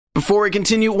Before we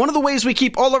continue, one of the ways we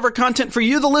keep all of our content for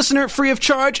you, the listener, free of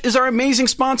charge is our amazing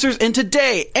sponsors, and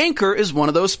today, Anchor is one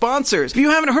of those sponsors. If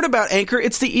you haven't heard about Anchor,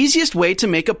 it's the easiest way to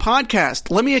make a podcast.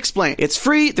 Let me explain. It's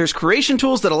free, there's creation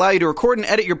tools that allow you to record and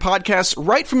edit your podcasts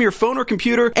right from your phone or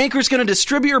computer. Anchor's going to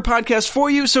distribute your podcast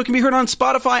for you so it can be heard on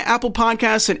Spotify, Apple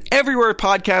Podcasts, and everywhere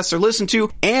podcasts are listened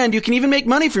to, and you can even make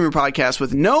money from your podcast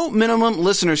with no minimum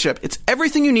listenership. It's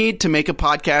everything you need to make a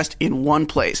podcast in one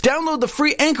place. Download the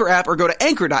free Anchor app or go to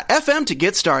anchor.fm to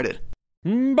get started.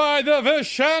 By the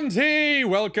Vishanti!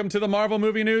 Welcome to the Marvel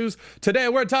Movie News. Today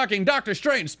we're talking Doctor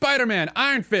Strange, Spider-Man,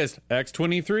 Iron Fist,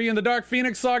 X-23 and the Dark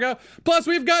Phoenix Saga. Plus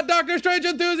we've got Doctor Strange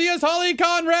enthusiast Holly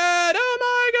Conrad.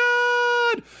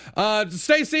 Oh my god!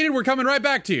 Stay seated, we're coming right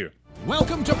back to you.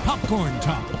 Welcome to Popcorn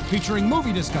Talk, featuring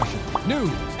movie discussion, news,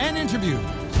 and interviews.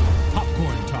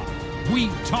 Popcorn Talk. We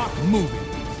talk movies.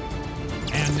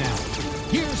 And now,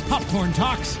 here's Popcorn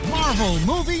Talk's Marvel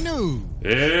Movie News.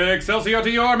 Excelsior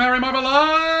to your merry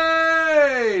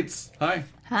Marvelites! Hi.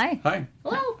 Hi. Hi.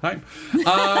 Hello. Hi.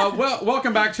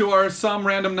 Welcome back to our some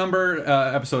random number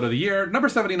episode of the year. Number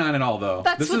 79 and all, though.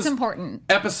 That's this what's is important.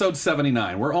 Episode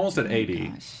 79. We're almost at 80.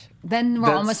 Gosh. Then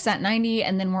we're almost at 90,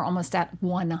 and then we're almost at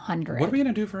 100. What are we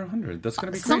going to do for 100? That's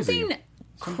going to be crazy. Something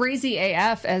crazy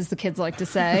AF, as the kids like to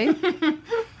say.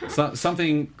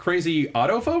 Something crazy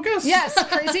autofocus? Yes,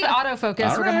 crazy autofocus.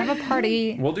 All We're going to have a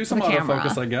party. We'll do some with a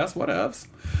autofocus, camera. I guess. Whatevs.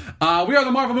 We are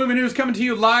the Marvel Movie News coming to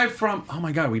you live from... Oh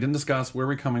my god, we didn't discuss where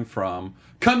we're coming from.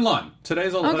 Kunlun.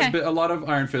 Today's a lot of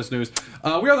Iron Fist news.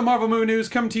 We are the Marvel Movie News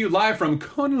coming to you live from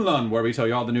Kunlun, where we tell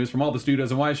you all the news from all the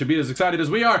studios and why you should be as excited as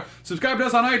we are. Subscribe to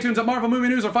us on iTunes at Marvel Movie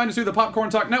News or find us through the Popcorn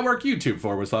Talk Network,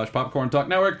 YouTube.com/Popcorn Talk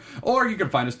Network, or you can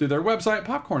find us through their website,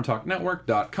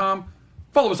 popcorntalknetwork.com.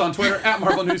 Follow us on Twitter at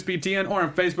Marvel News PTN or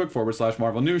on Facebook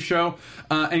 /Marvel News Show.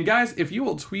 And guys, if you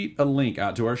will tweet a link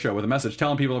out to our show with a message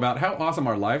telling people about how awesome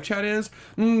our live chat is,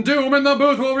 Doom in the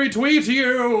Booth will retweet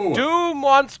you. Doom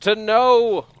wants to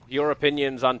know your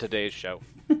opinions on today's show.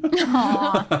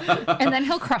 Aww. And then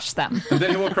he'll crush them. And then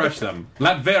he will crush them.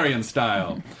 Latverian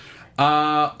style.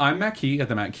 I'm Matt Key at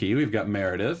the Matt Key. We've got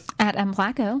Meredith. At M.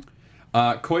 Placco.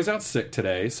 Koi's out sick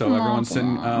today, so everyone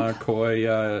send Koi,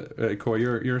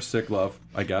 you're sick, love,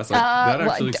 I guess. That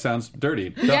actually sounds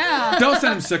dirty. Yeah. Don't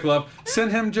send him sick love.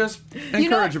 Send him just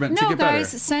encouragement to get better. No,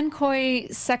 guys, send Koi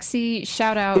sexy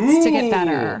shout-outs to get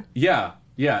better. Yeah.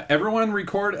 Everyone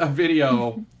record a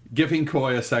video giving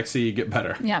Koi a sexy get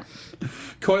better. Yeah.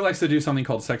 Koi likes to do something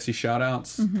called sexy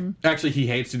shout-outs. Mm-hmm. Actually, he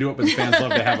hates to do it, but the fans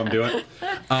love to have him do it.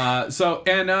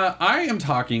 I am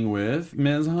talking with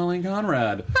Ms. Holly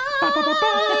Conrad.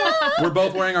 We're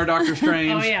both wearing our Doctor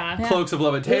Strange Cloaks of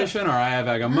Levitation, our Eye of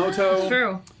Agamotto.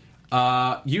 True.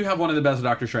 You have one of the best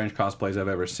Doctor Strange cosplays I've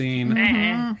ever seen.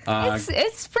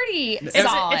 It's pretty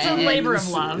solid. It's a labor of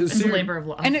love. It's a labor of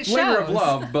love. And it shows. Labor of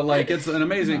love, but it's an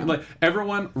amazing...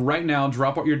 everyone, right now,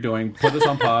 drop what you're doing, put this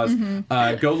on pause,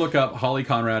 go look up Holly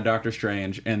Conrad, Doctor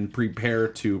Strange, and prepare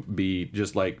to be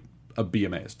just be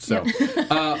amazed. So,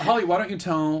 Holly, why don't you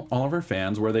tell all of our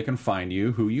fans where they can find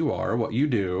you, who you are, what you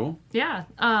do? Yeah.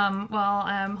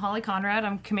 I'm Holly Conrad.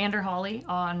 I'm Commander Holly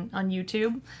on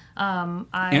YouTube.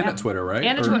 At Twitter, right?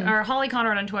 And or Holly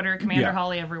Conrad on Twitter, Commander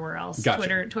Holly everywhere else.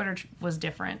 Gotcha. Twitter was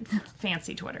different.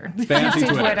 Fancy Twitter. Fancy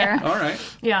Twitter. All right.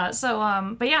 Yeah, so,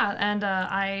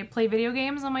 I play video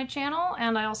games on my channel,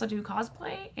 and I also do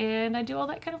cosplay, and I do all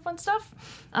that kind of fun stuff.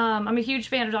 I'm a huge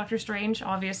fan of Doctor Strange,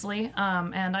 obviously,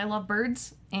 and I love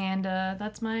birds, and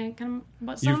that's some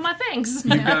of my things.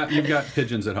 You've got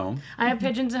pigeons at home. I have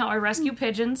pigeons at home. I rescue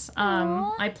pigeons.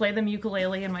 I play them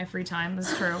ukulele in my free time,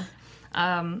 that's true. So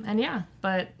I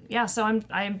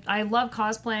love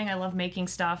cosplaying, I love making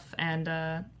stuff, and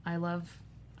I love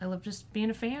just being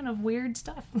a fan of weird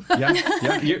stuff. Yeah.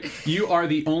 You are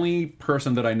the only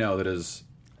person that I know that is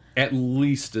at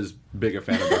least as big a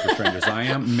fan of Doctor Strange as I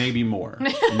am, maybe more.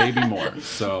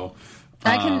 So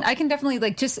I can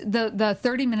definitely just the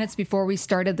 30 minutes before we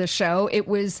started the show, it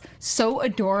was so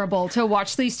adorable to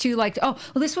watch these two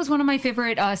this was one of my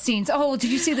favorite scenes. Oh, well,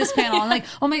 did you see this panel? And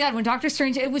oh my god, when Doctor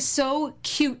Strange, it was so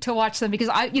cute to watch them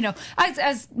because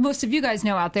as most of you guys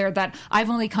know out there that I've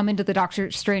only come into the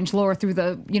Doctor Strange lore through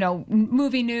the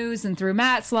movie news and through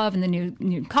Matt's love and the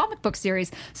new comic book series.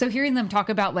 So hearing them talk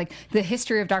about the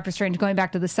history of Doctor Strange going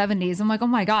back to the 70s, I'm like, oh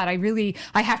my god,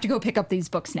 I have to go pick up these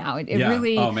books now. It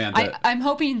really, oh man, I'm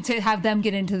hoping to have them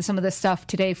get into some of this stuff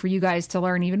today for you guys to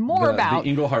learn even more about. The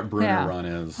Englehart Brunner run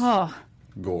is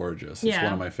gorgeous. It's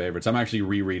one of my favorites. I'm actually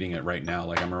rereading it right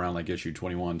now. I'm around issue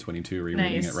 21, 22,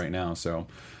 rereading it right now. So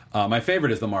my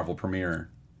favorite is the Marvel Premiere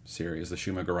series, the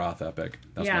Shuma-Gorath epic.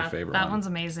 That's my favorite that one's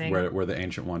amazing. Where the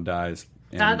Ancient One dies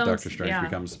and Doctor Strange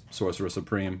becomes Sorcerer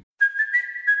Supreme.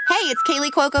 Hey, it's Kaylee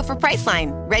Cuoco for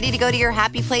Priceline. Ready to go to your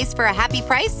happy place for a happy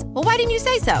price? Well, why didn't you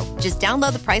say so? Just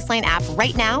download the Priceline app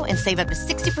right now and save up to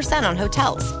 60% on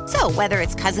hotels. So whether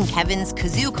it's Cousin Kevin's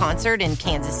Kazoo Concert in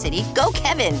Kansas City, go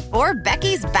Kevin, or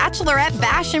Becky's Bachelorette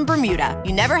Bash in Bermuda,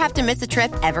 you never have to miss a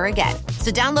trip ever again.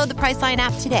 So download the Priceline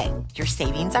app today. Your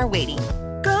savings are waiting.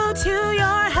 Go to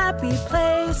your happy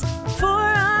place for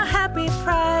a happy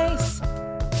price.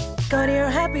 Go to your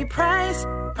happy price,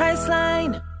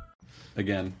 Priceline.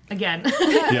 Again.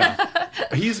 Yeah.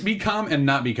 He's become and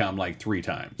not become like 3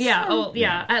 times. Yeah. Oh,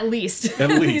 yeah. At least. At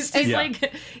least.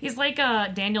 he's like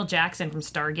Daniel Jackson from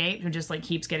Stargate, who just like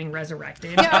keeps getting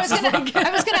resurrected. Yeah, I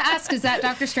was gonna ask, is that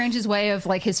Doctor Strange's way of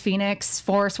like his Phoenix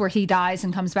Force, where he dies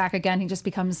and comes back again? He just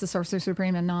becomes the Sorcerer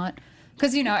Supreme and not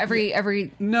because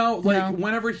every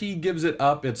whenever he gives it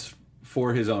up, it's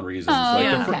for his own reasons.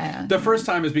 The first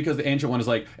time is because the Ancient One is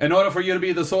like, in order for you to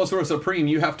be the Sorcerer Supreme,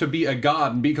 you have to be a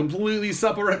god and be completely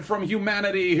separate from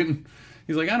humanity. And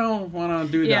he's like, I don't want to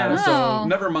do that. So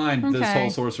never mind this whole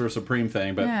Sorcerer Supreme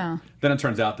thing. But then it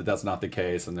turns out that that's not the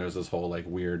case, and there's this whole like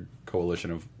weird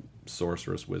coalition of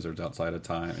sorceress wizards outside of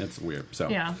time. It's weird. So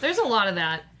yeah, there's a lot of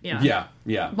that.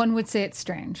 Yeah. One would say it's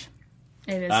strange.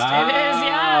 It is.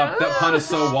 Yeah. That pun is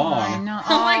so long. Oh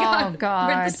my god.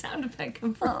 Where'd the sound effect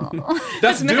come from?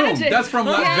 That's Doom. That's from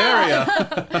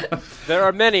Latveria. There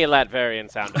are many Latverian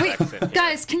sound effects in here.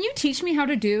 Guys, can you teach me how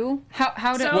to do?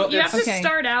 How to? So you have to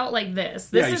start out like this.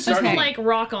 This is just like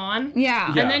rock on.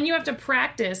 Yeah. And then you have to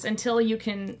practice until you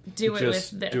can do it with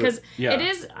this. Because it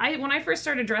is. When I first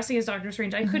started dressing as Doctor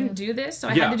Strange, I couldn't do this, so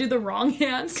I had to do the wrong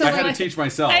hand. So I had to teach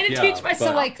myself. I had to teach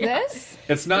myself. So like this?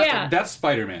 It's not. That's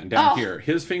Spider-Man down here.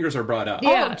 His fingers are brought up.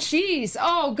 Yeah. Oh, jeez.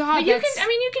 Oh, God. But you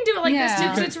can do it like this too,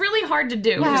 because it's really hard to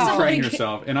do. Wow. Just train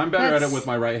yourself, and I'm better at it with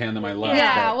my right hand than my left.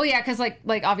 Yeah. Well, yeah, because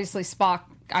like obviously Spock,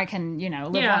 I can live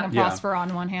long and prosper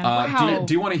on one hand. Wow.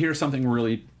 Do you want to hear something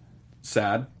really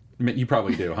sad? You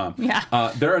probably do, huh?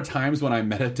 Yeah. There are times when I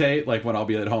meditate, like when I'll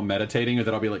be at home meditating,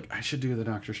 that I'll be like, I should do the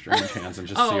Doctor Strange hands and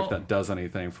just see if that does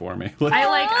anything for me.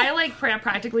 I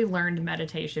practically learned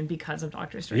meditation because of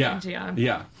Doctor Strange.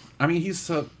 Yeah. I mean, he's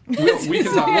so. We'll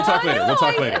talk later. We'll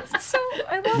talk later.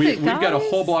 I love it, guys. We've got a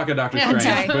whole block of Doctor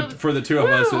Strange, but for the two of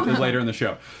us later in the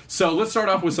show. So let's start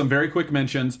off with some very quick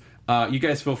mentions. You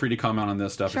guys feel free to comment on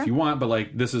this stuff if you want, but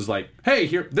like this is like, hey,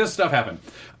 here, this stuff happened.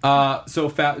 So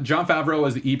Jon Favreau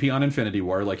is the EP on Infinity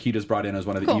War, like he just brought in as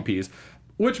one of the EPs,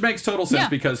 which makes total sense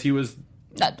because he was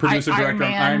producer director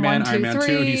on Iron Man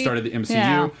 2. He started the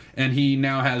MCU, and he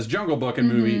now has Jungle Book and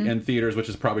movie in theaters, which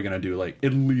is probably going to do like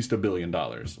at least $1 billion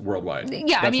worldwide.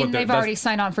 Yeah, I mean they've already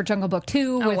signed on for Jungle Book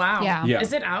 2. Oh wow! Yeah.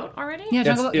 Is it out already? Yeah,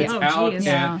 it's out.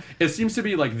 And it seems to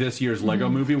be like this year's Lego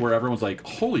movie, where everyone's like,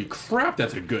 "Holy crap,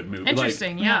 that's a good movie!"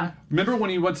 Interesting. Like, remember when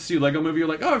you went to see Lego movie, you're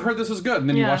like, "Oh, I've heard this is good," and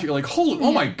then you watch it, you're like, "Holy,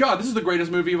 oh my god, this is the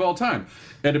greatest movie of all time."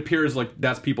 It appears like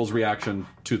that's people's reaction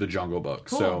to the Jungle Book.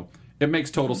 Cool. So it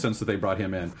makes total sense that they brought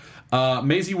him in.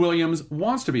 Maisie Williams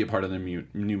wants to be a part of the New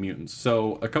Mutants.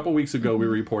 So a couple weeks ago, we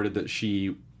reported that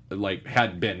she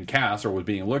had been cast or was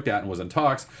being looked at and was in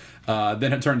talks.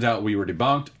 Then it turns out we were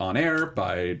debunked on air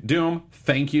by Doom.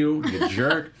 Thank you, you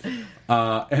jerk.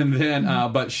 And then,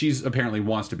 but she's apparently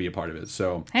wants to be a part of it.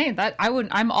 So hey,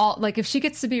 I'm all like, if she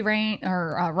gets to be Ronnie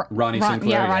Sinclair.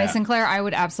 Yeah, Ronnie Sinclair. I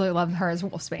would absolutely love her as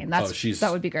Wolfsbane.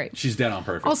 That would be great. She's dead on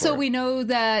purpose. Also, we know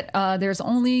that there's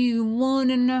only 2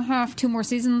 more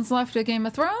seasons left of Game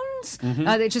of Thrones.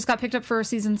 They just got picked up for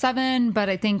season 7, but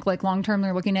I think like long term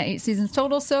they're looking at 8 seasons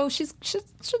total. So she should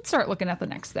start looking at the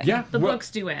next thing. Yeah, the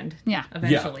books do end. Yeah,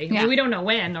 eventually. Yeah. I mean, we don't know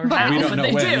when or how, but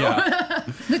they do. Yeah.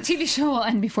 The TV show will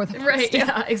end before the books. Right.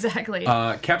 Yeah. Exactly.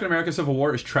 Captain America: Civil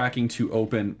War is tracking to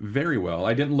open very well.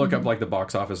 I didn't look up like the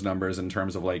box office numbers in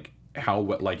terms of like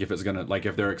how if it's gonna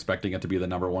if they're expecting it to be the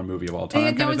 #1 movie of all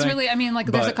time. No, it's really. I mean, like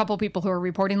there's a couple people who are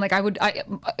reporting. Like I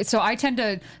tend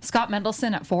to Scott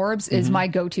Mendelson at Forbes is my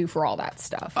go-to for all that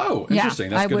stuff. Oh, interesting.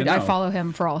 That's good to know. I follow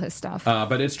him for all his stuff.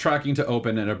 But it's tracking to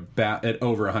open at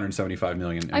over 175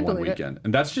 million in one weekend,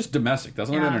 and that's just domestic. That's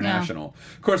not international.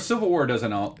 Yeah. Of course, Civil War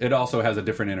doesn't. It also has a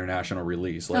different international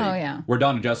release. Where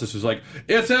Dawn of Justice was like,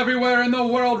 it's everywhere in the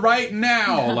world right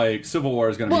now. Like Civil War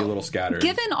is going to be a little scattered.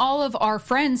 Given all of our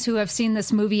friends who have seen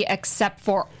this movie except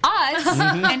for us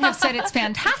and have said it's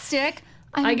fantastic,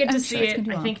 I get to see it,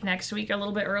 I think, next week, a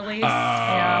little bit early.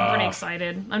 Yeah, I'm pretty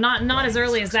excited. I'm not as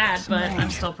early as that, but I'm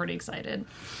still pretty excited.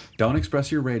 Don't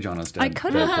express your rage on us, Dad. I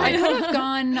could have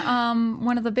gone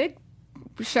one of the big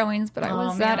showings, but I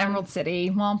was at Emerald City.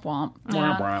 Womp womp.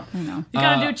 Yeah. I know. You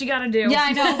gotta do what you gotta do. Yeah,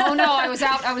 I know. Oh no, I was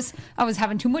out. I was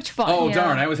having too much fun. Oh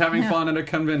darn! I was having fun at a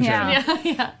convention.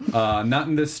 Yeah. Not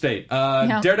in this state.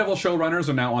 Daredevil showrunners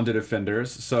are now on to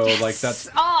Defenders, so like that's.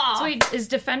 So wait, is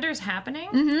Defenders happening?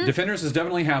 Mm-hmm. Defenders is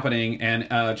definitely happening,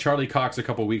 and Charlie Cox a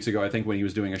couple weeks ago, I think when he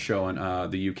was doing a show in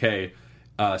the UK.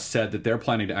 Said that they're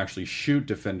planning to actually shoot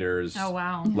Defenders. Oh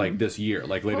wow! Like this year,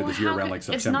 like later this year, around like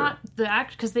September. It's not the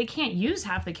act because they can't use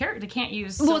half the character. They can't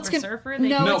use Silver Surfer.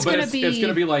 It's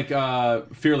gonna be like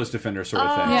Fearless Defender sort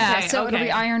of thing. Yeah, it'll be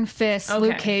Iron Fist,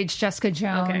 Luke Cage, Jessica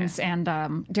Jones, and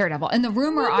Daredevil. And the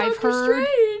rumor I've heard,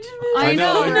 I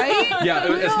know, right? Yeah,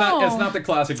 it's not the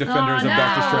classic Defenders of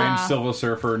Doctor Strange, Silver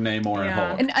Surfer, Namor, and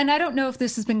Hulk. And I don't know if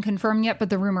this has been confirmed yet,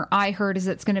 but the rumor I heard is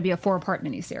it's going to be a 4-part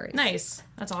miniseries. Nice.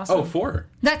 That's awesome. Oh, 4.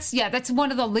 That's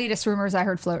one of the latest rumors I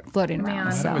heard floating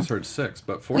around. I always heard 6,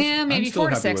 but 4. Yeah, maybe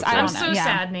 4 to 6. I don't know. I'm so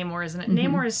sad Namor isn't it?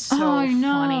 Namor is so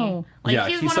funny. Like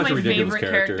he's one of my favorite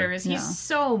characters. He's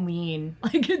so mean.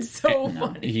 Like it's so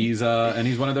funny. He's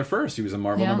one of their first. He was in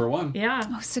Marvel #1. Yeah.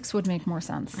 Oh, 6 would make more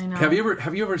sense. I know. Have you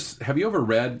ever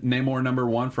read Namor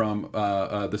 #1 from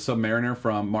the Submariner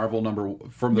from Marvel the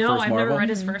first Marvel? No, I've never read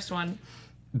his first one.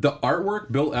 The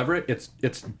artwork, Bill Everett,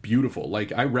 it's beautiful.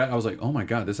 Like I was like, oh my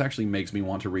god, this actually makes me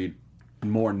want to read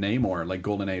more Namor, like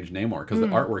Golden Age Namor, because the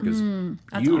artwork is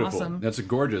beautiful. Awesome. That's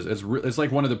gorgeous. It's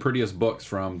like one of the prettiest books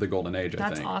from the Golden Age. I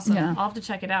think that's awesome. Yeah. I'll have to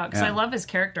check it out because I love his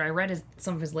character. I read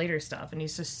some of his later stuff, and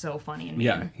he's just so funny and mean.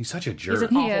 Yeah, he's such a jerk. He's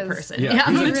an awful person. Yeah,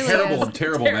 he's a really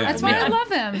terrible man. That's why I love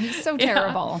him. He's so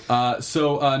terrible.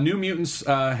 So New Mutants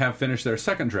have finished their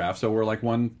second draft, so we're like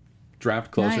one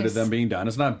draft closer to them being done.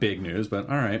 It's not big news, but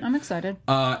all right. I'm excited.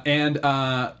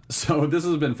 So this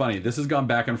has been funny. This has gone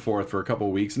back and forth for a couple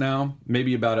of weeks now.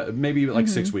 Maybe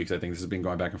 6 weeks, I think this has been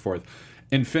going back and forth.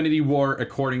 Infinity War,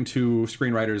 according to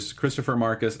screenwriters Christopher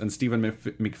Marcus and Stephen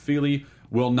McFeely,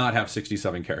 will not have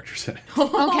 67 characters in it.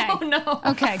 Okay. Oh, no.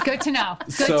 Okay, good to know.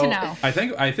 Good to know. I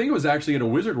think it was actually at a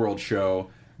Wizard World show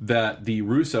that the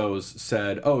Russos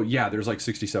said, oh yeah, there's like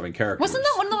 67 characters. Wasn't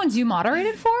that one of the ones you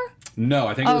moderated for? No,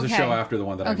 I think it was a show after the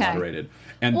one that I moderated.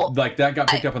 And that got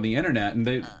picked up on the internet,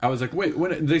 and I was like, wait,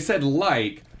 when they said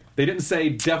they didn't say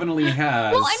definitely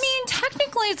has. Well, I mean,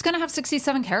 technically it's going to have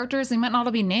 67 characters. They might not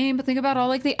all be named, but think about all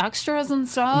like the extras and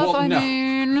stuff. Well, I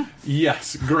mean,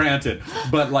 yes, granted,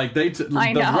 but like the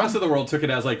rest of the world took it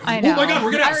as like, oh my god,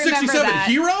 we're going to have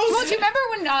 67 heroes. Well, do you remember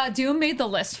when Doom made the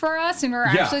list for us and we were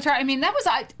actually trying? I mean, that was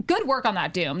good work on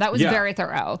that Doom. That was very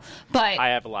thorough. But I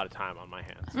have a lot of time on my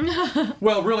hands.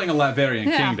 Well, ruling a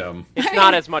Latverian kingdom, it's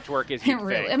not as much work as you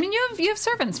think. I mean, you have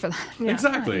servants for that. Yeah.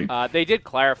 Exactly. They did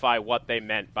clarify what they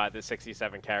meant by the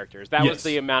 67 characters. That was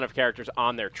the amount of characters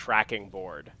on their tracking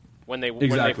board when they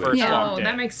first walked in.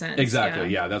 That makes sense. Exactly.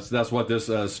 Yeah, that's what this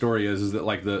story is that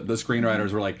like the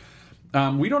screenwriters were like,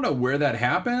 we don't know where that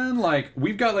happened. Like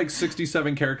we've got like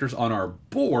 67 characters on our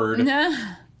board.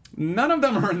 None of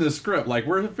them are in the script. Like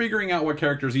we're figuring out what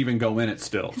characters even go in it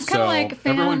still. It's so like, fans,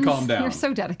 everyone calm down. You're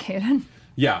so dedicated.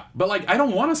 Yeah, but like I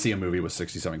don't want to see a movie with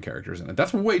 67 characters in it.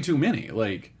 That's way too many.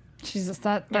 Like Jesus,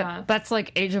 that's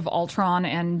like Age of Ultron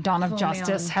and Dawn of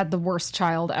Justice had the worst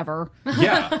child ever.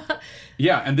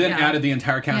 Yeah, and then added the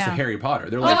entire cast of Harry Potter.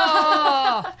 They're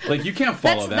like, like you can't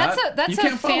follow that. That's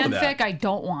a fanfic I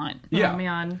don't want. Yeah. Oh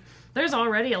man. There's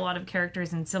already a lot of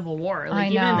characters in Civil War.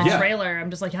 Like even in the trailer, I'm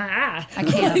just like, I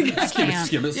can't.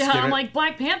 Skim it. I'm like,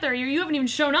 Black Panther, you haven't even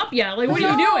shown up yet. Like, what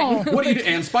are you doing? What are you doing?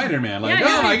 And Spider-Man, like,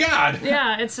 oh my god.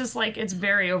 Yeah, it's just like it's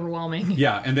very overwhelming.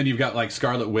 Yeah, and then you've got like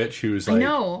Scarlet Witch, who's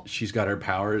like, she's got her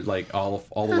powers like all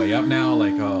the way up now.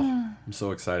 Like, oh, I'm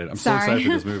so excited. I'm so excited for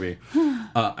this movie.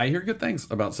 I hear good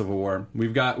things about Civil War.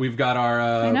 We've got our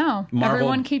I know. Marvel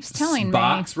Everyone keeps telling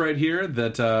box right here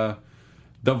that.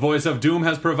 The voice of Doom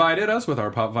has provided us with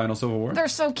our Pop Vinyl Civil War. They're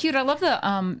so cute. I love the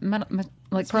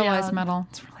pearlized metal.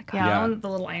 It's really cool. Yeah, the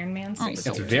little Iron Man. It's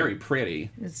very pretty.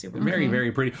 It's super very,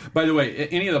 very pretty. By the way,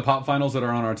 any of the Pop Vinyls that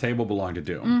are on our table belong to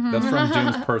Doom. That's from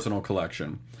Doom's personal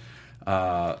collection.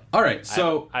 All right,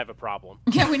 so I have a problem.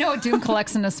 Yeah, we know what Doom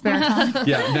collects in his spare time.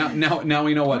 Yeah, now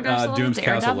we know what Doom's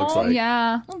castle looks like.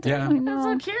 Yeah, I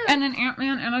know. That's so cute. And an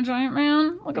Ant-Man and a Giant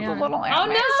Man. Look at the little Ant-Man.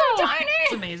 Oh no, so tiny.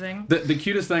 It's amazing. The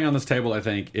cutest thing on this table, I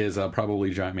think, is probably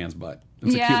Giant Man's butt.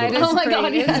 It's a cute little, oh my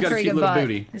god, he's got a cute little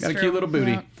booty. It's got a cute little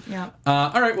booty. Yeah.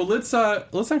 All right, well let's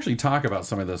actually talk about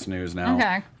some of this news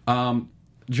now. Okay.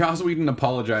 Joss Whedon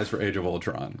apologized for Age of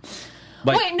Ultron.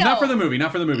 Wait, no. Not for the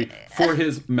movie, for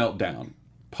his meltdown.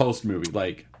 Post movie,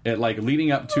 like like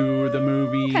leading up to the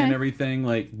movie and everything.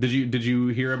 Like, did you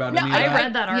hear about any of that? I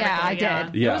read that article. Yeah, I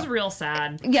did. Yeah. It was real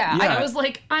sad. Yeah. I was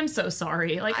like, I'm so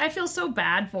sorry. Like, I feel so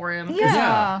bad for him.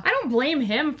 Yeah. I don't blame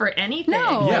him for anything.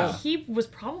 No. Yeah. He was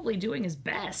probably doing his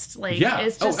best. Like, Yeah.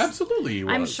 it's just, absolutely. He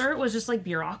was. I'm sure it was just like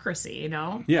bureaucracy, you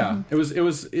know? Yeah. It was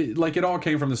like it all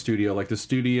came from the studio. Like the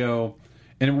studio,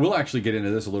 and we'll actually get into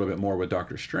this a little bit more with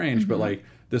Doctor Strange, but like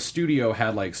the studio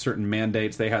had like certain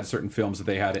mandates. They had certain films that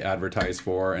they had to advertise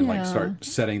for and like start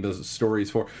setting those stories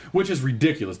for, which is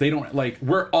ridiculous. They don't like,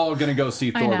 we're all going to go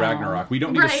see Thor Ragnarok. We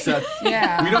don't need to set,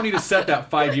 we don't need to set that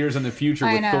 5 years in the future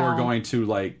with Thor going to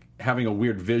like having a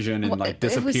weird vision and like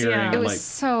disappearing. It was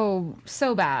so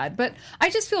bad. But I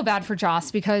just feel bad for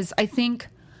Joss because I think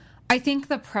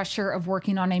the pressure of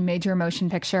working on a major motion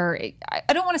picture,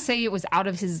 I don't want to say it was out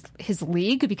of his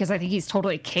league because I think he's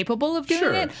totally capable of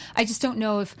doing it. I just don't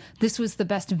know if this was the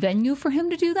best venue for him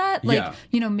to do that. Like,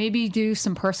 maybe do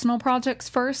some personal projects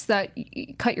first that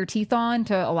you cut your teeth on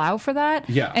to allow for that.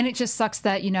 Yeah. And it just sucks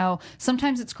that,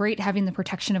 sometimes it's great having the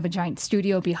protection of a giant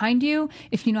studio behind you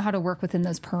if you know how to work within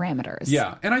those parameters.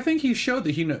 Yeah. And I think he showed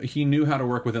that he knew how to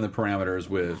work within the parameters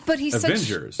with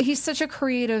Avengers. He's such a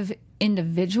creative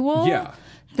individual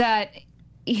that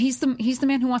he's the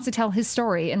man who wants to tell his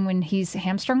story, and when he's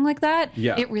hamstrung like that,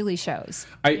 it really shows.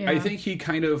 I think he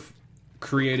kind of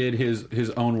created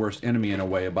his own worst enemy in a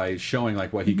way by showing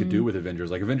like what he could do with Avengers.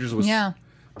 Like Avengers was it's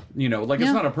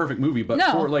not a perfect movie, but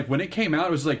for like when it came out,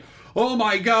 it was like, oh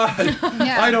my god,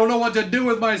 I don't know what to do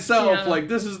with myself. Like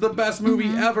this is the best movie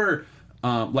ever.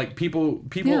 Like people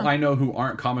I know who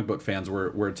aren't comic book fans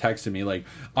were texting me like,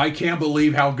 I can't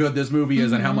believe how good this movie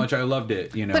is and how much I loved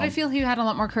it. But I feel he had a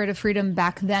lot more creative freedom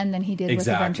back then than he did with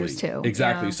Avengers 2.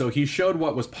 Exactly. So he showed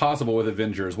what was possible with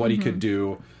Avengers, what he could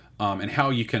do. And how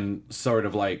you can sort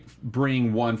of like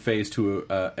bring one phase to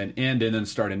an end and then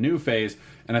start a new phase.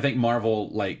 And I think Marvel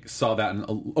like saw that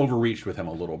and overreached with him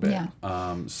a little bit.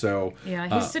 Yeah.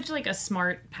 He's such like a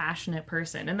smart, passionate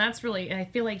person, and that's really, I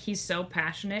feel like he's so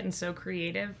passionate and so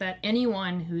creative that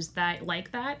anyone who's that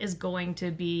is going to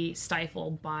be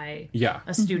stifled by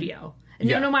a studio.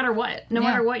 No matter what,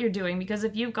 matter what you're doing, because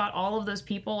if you've got all of those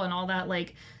people and all that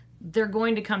like. They're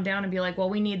going to come down and be like,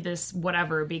 well, we need this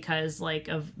whatever because like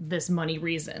of this money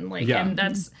reason. Like, and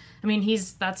that's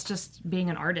just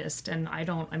being an artist. And I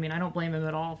don't blame him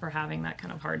at all for having that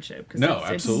kind of hardship. Cause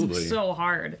absolutely. It's so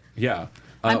hard. Yeah.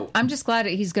 I'm just glad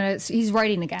that he's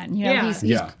writing again. He's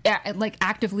like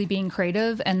actively being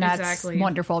creative, and that's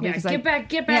wonderful. Because get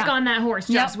back on that horse,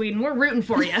 Joss Whedon. We're rooting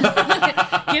for you. Get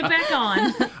back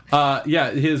on.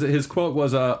 His quote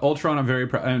was, "Ultron, I'm very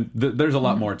proud." And there's a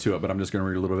lot more to it, but I'm just going to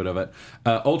read a little bit of it.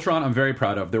 Ultron, I'm very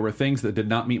proud of. There were things that did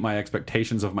not meet my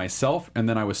expectations of myself, and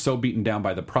then I was so beaten down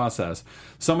by the process.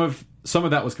 Some of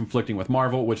that was conflicting with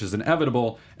Marvel, which is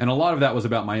inevitable, and a lot of that was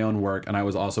about my own work, and I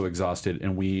was also exhausted.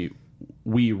 And we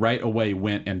right away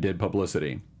went and did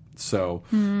publicity. So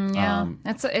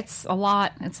it's a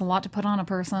lot. It's a lot to put on a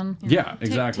person. Yeah,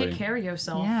 exactly. Take care of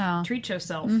yourself. Yeah. Treat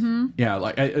yourself. Yeah,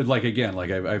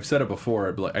 I've said it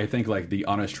before. But I think like the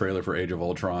honest trailer for Age of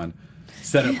Ultron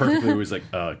said it perfectly. It was like,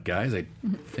 guys, I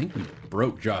think we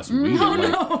broke Joss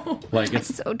Whedon. Like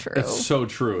it's so true. It's so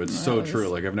true. It's so true.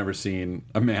 Like I've never seen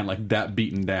a man like that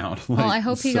beaten down. Like, well, I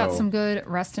hope he got some good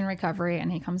rest and recovery,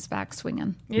 and he comes back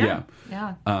swinging. Yeah.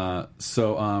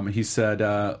 So he said,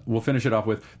 we'll finish it off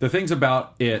with the things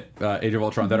about Age of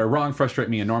Ultron that are wrong frustrate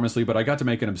me enormously, but I got to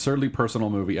make an absurdly personal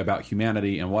movie about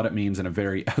humanity and what it means in a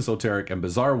very esoteric and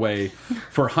bizarre way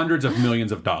for hundreds of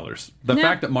millions of dollars. The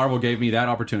fact that Marvel gave me that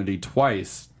opportunity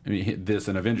twice, this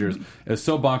and Avengers, is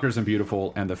so bonkers and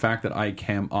beautiful, and the fact that I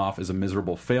came off as a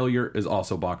miserable failure is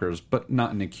also bonkers, but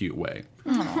not in a cute way.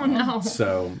 Oh no.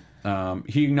 So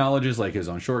he acknowledges like his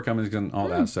own shortcomings and all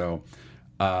that. So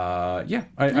I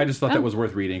just thought that was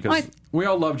worth reading because we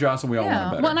all love Joss and we all want him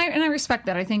better. Well, and I respect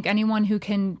that. I think anyone who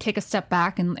can take a step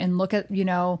back and look at, be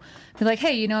like,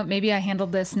 hey, maybe I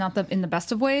handled this not in the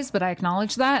best of ways, but I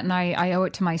acknowledge that, and I owe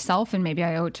it to myself, and maybe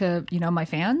I owe it to my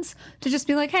fans to just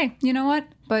be like, hey, you know what?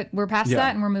 But we're past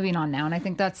that, and we're moving on now, and I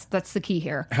think that's the key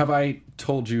here. Have I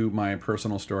told you my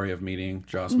personal story of meeting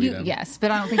Joss Whedon? Yes,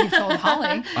 but I don't think you've told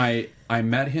Holly. I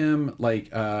met him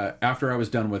after I was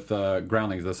done with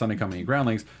Groundlings, the Sunday Company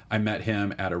Groundlings. I met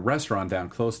him at a restaurant down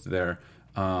close to there,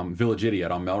 Village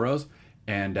Idiot on Melrose,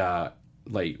 and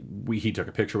he took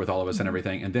a picture with all of us and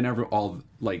everything, and then everyone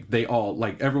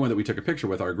that we took a picture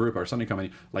with, our group, our Sunday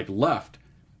Company, left,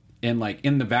 and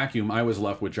in the vacuum, I was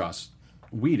left with Joss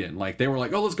Whedon. They were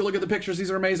like, oh, let's go look at the pictures,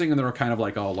 these are amazing, and they were kind of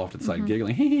all off to the side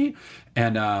giggling, hee hee,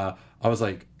 and I was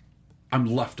like, I'm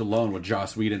left alone with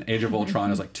Joss Whedon. Age of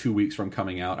Ultron is like 2 weeks from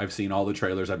coming out. I've seen all the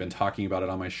trailers. I've been talking about it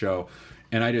on my show,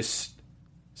 and I just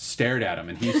stared at him,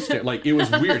 and he like, it was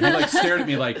weird. He like stared at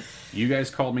me like, you guys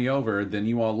called me over, then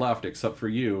you all left except for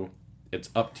you. It's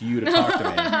up to you to talk to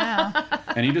me. Yeah.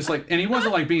 And he just like, and he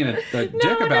wasn't like being a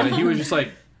dick about it. He was just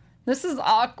like, this is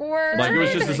awkward. Like, it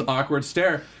was just this awkward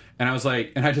stare. And I was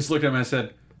like, and I just looked at him and I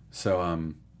said,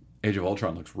 so Age of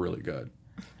Ultron looks really good.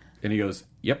 And he goes,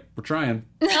 yep, we're trying.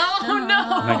 Oh,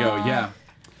 no. And I go, yeah.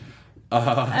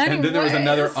 And then there was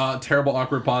another terrible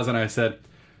awkward pause, and I said,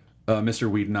 Mr.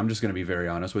 Whedon, I'm just going to be very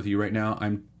honest with you right now.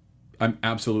 I'm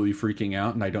absolutely freaking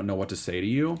out, and I don't know what to say to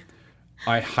you.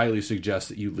 I highly suggest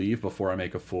that you leave before I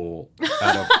make a fool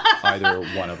out of either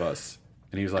one of us.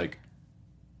 And he was like,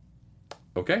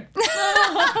 okay.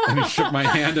 And he shook my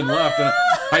hand and left, and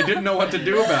I didn't know what to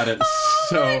do about it.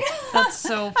 So that's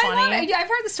so funny. I've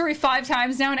heard the story 5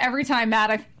 times now, and every time, Matt,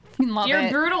 I love Your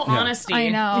it. brutal honesty. I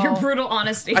know. Your brutal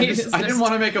honesty. I didn't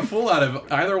want to make a fool out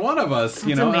of either one of us.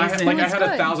 You know, I had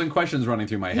 1,000 questions running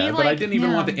through my head, but I didn't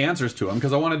even want the answers to them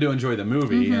because I wanted to enjoy the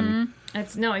movie. And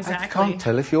exactly. I can't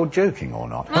tell if you're joking or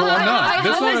not. Oh, I'm not.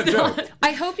 This is not a joke.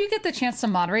 I hope you get the chance to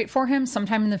moderate for him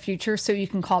sometime in the future so you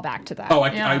can call back to that. Oh, I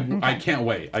can't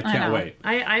wait. I can't wait.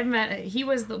 I met, he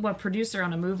was the producer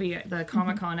on a movie, the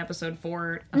Comic-Con episode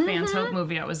 4, a Fans Hope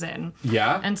movie I was in.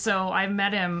 Yeah? And so I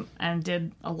met him and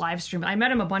did a live stream. I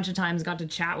met him a bunch of times, got to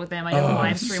chat with him. I did a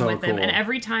live stream with him. And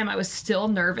every time I was still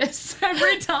nervous.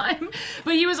 Every time.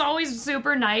 But he was always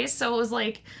super nice. So it was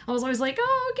like, I was always like,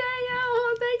 oh, okay,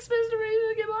 yeah, thanks, Mr.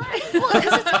 Reed, goodbye. Well,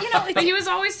 it's, but he was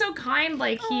always so kind.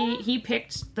 Like he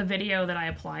picked the video that I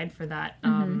applied for that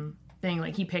thing.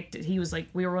 Like he picked it. He was like,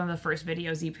 we were one of the first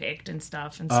videos he picked and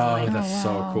stuff. And so that's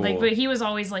so cool. Like, but he was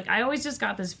always like, I always just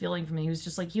got this feeling from him. He was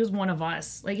just like, he was one of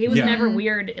us. Like it was never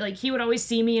weird. Like he would always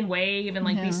see me and wave and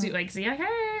like be like, say, hey,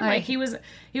 like he was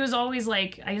always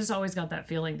like, I just always got that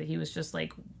feeling that he was just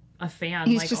like a fan.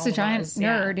 He's like, just a giant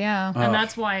nerd. Yeah. And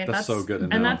that's why that's so good.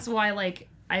 And that's why like.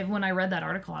 When I read that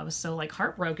article, I was so like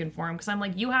heartbroken for him because I'm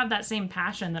like, you have that same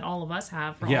passion that all of us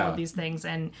have for all of these things,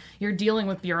 and you're dealing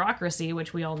with bureaucracy,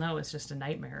 which we all know is just a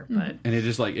nightmare. But and it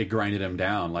just like it grinded him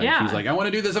down. Like he's like, I want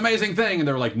to do this amazing thing, and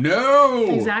they were like, no,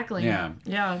 exactly, yeah.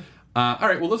 All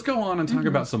right, well, let's go on and talk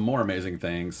about some more amazing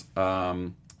things.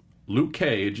 Luke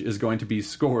Cage is going to be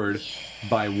scored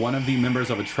by one of the members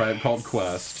of A Tribe Called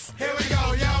Quest. Here we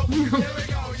go, yo. Here we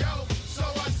go, yo. So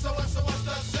what's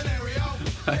the scenario?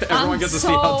 Everyone gets to see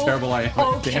how terrible I am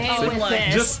at dancing. With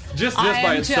this. Just this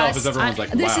by itself is everyone's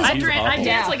like, wow, he's awful. I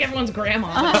dance like everyone's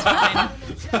grandma. That's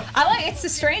fine. I like it's the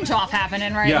Strange off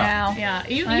happening right now. Yeah,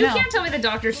 you can't tell me that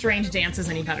Doctor Strange dances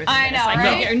any better than I this. know,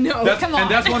 right? No, come on.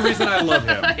 And that's one reason I love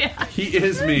him. He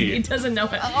is me. He doesn't know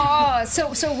it. Oh,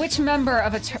 so which member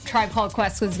of A Tribe Called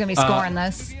Quest is going to be scoring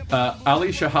this? Ali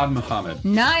Shahad Muhammad.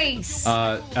 Nice.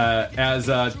 As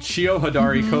Chio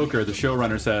Hodari Coker, the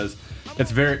showrunner, says,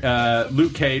 it's very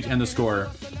Luke Cage and the score.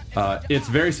 It's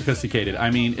very sophisticated. I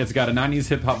mean, it's got a 90s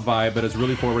hip-hop vibe, but it's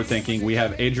really forward-thinking. We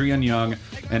have Adrian Young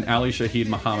and Ali Shahid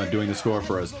Muhammad doing the score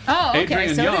for us. Oh, okay.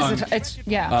 Adrian So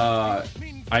Young,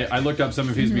 I looked up some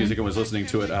of his music and was listening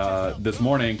to it this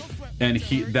morning, and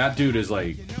that dude is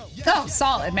like... Oh,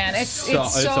 solid, man. It's so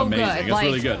amazing. good. It's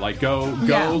really good. Like, go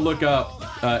look up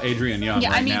Adrian Young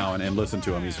now and listen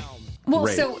to him. He's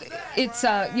great. So it's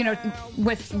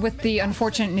with the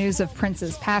unfortunate news of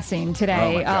Prince's passing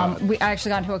today, I actually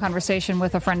got into a conversation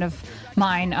with a friend of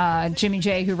mine, Jimmy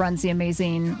J, who runs the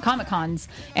amazing Comic-Cons,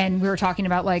 and we were talking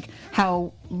about like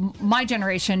how my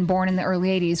generation, born in the early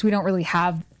 80s, we don't really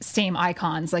have same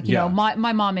icons. Like, you know, my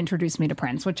mom introduced me to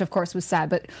Prince, which of course was sad,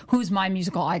 but who's my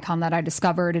musical icon that I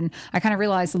discovered? And I kind of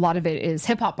realized a lot of it is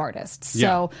hip-hop artists. Yeah.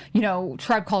 So, you know,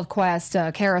 Tribe Called Quest,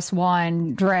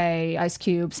 KRS-One, Dre, Ice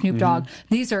Cube, Snoop Dogg,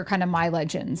 these are kind of my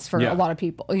legends for a lot of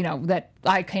people, you know, that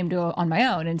I came to on my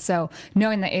own. And so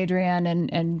knowing that Adrian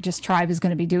and just Tribe is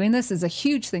going to be doing this is a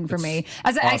huge thing for me.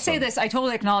 As awesome. I say this, I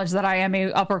totally acknowledge that I am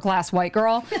a upper class white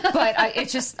girl, but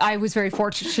I was very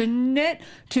fortunate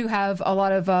to have a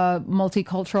lot of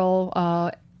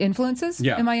multicultural influences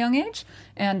in my young age,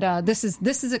 and this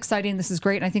is exciting. This is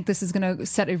great, and I think this is going to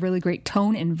set a really great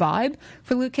tone and vibe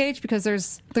for Luke Cage because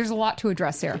there's a lot to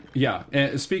address here. Yeah,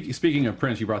 and speaking of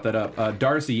Prince, you brought that up.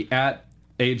 Darcy at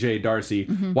AJ Darcy,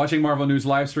 watching Marvel News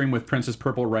live stream with Prince's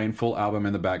Purple Rain full album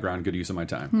in the background. Good use of my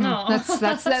time.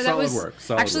 That Solid was work.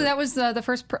 Actually, that was the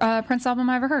first Prince album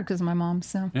I ever heard because of my mom.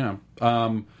 So yeah.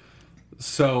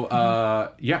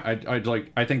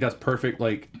 I think that's perfect.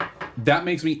 Like, that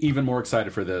makes me even more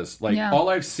excited for this. Like, all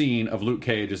I've seen of Luke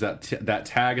Cage is that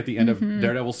tag at the end of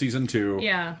Daredevil season 2.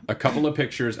 Yeah. A couple of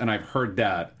pictures, and I've heard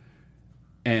that.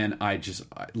 And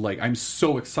I'm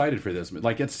so excited for this.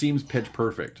 Like, it seems pitch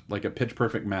perfect, like a pitch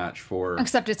perfect match for.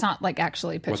 Except it's not like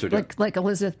actually pitch like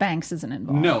Elizabeth Banks isn't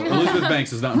involved. No, Elizabeth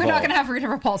Banks is not involved. We're not going to have Rita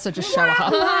Repulsa just show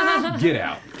up.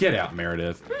 Get out,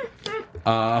 Meredith.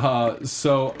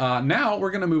 So now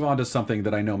we're going to move on to something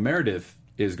that I know Meredith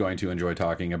is going to enjoy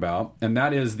talking about, and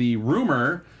that is the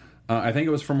rumor. I think it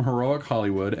was from Heroic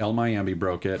Hollywood. El Miami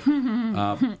broke it.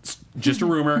 Just a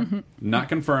rumor, not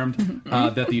confirmed,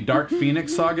 that the Dark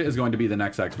Phoenix saga is going to be the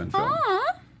next X-Men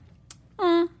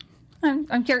film.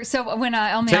 I'm curious. So when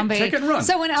El Miami, take it and run.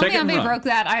 So when El Miami broke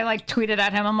that, I like tweeted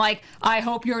at him. I'm like, I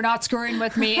hope you're not screwing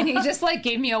with me, and he just like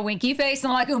gave me a winky face.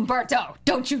 And I'm like, Umberto,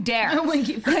 don't you dare! A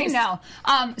winky face. I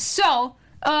know. So.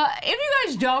 If you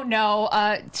guys don't know,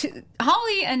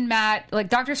 Holly and Matt, like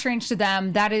Doctor Strange to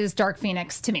them, that is Dark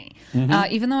Phoenix to me.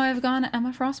 Even though I've gone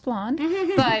Emma Frost blonde,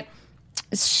 but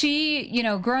she,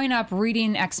 growing up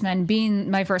reading X-Men, being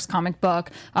my first comic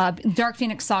book, Dark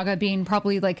Phoenix saga being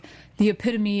probably like the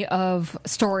epitome of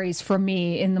stories for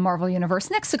me in the Marvel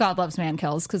universe, next to God Loves Man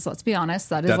Kills, because let's be honest,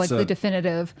 that's the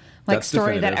definitive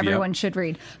story that everyone should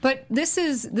read. But this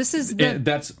is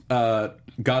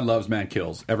God Loves Man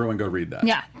Kills. Everyone go read that.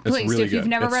 Yeah, please. Really if you've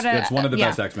never read it, it's one of the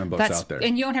best X-Men books out there.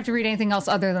 And you don't have to read anything else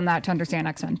other than that to understand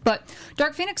X-Men. But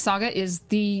Dark Phoenix Saga is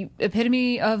the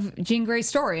epitome of Jean Grey's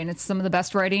story, and it's some of the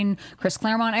best writing Chris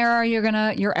Claremont era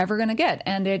you're ever gonna get.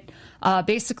 And it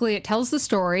basically it tells the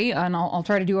story, and I'll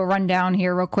try to do a rundown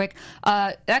here real quick.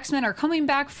 X-Men are coming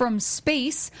back from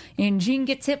space, and Jean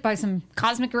gets hit by some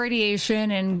cosmic radiation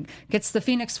and gets the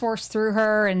Phoenix Force through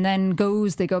her, and then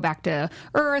they go back to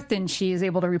Earth, and she is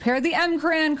able to repair the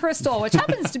M-Cran crystal, which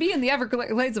happens to be in the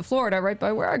Everglades of Florida, right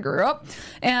by where I grew up.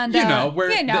 And where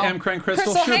the M-Cran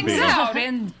crystal should hangs be. out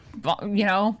in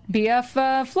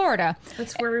BF Florida.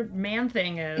 That's where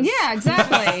Man-Thing is. Yeah,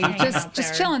 exactly.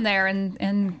 just chilling there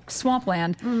in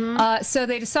swampland. So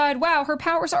they decide, wow, her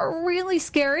powers are really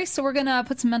scary, so we're gonna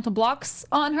put some mental blocks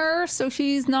on her so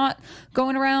she's not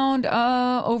going around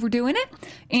overdoing it.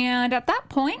 And at that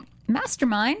point,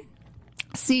 Mastermind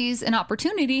sees an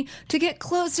opportunity to get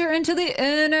closer into the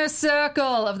inner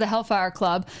circle of the Hellfire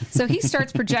Club. So he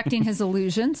starts projecting his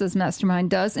illusions, as Mastermind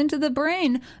does, into the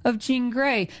brain of Jean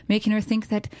Grey, making her think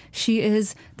that she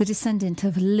is the descendant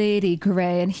of Lady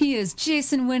Grey, and he is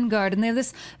Jason Wyngarde, and they have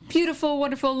this beautiful,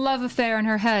 wonderful love affair in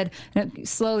her head, and it,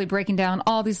 slowly breaking down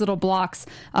all these little blocks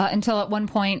until at one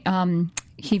point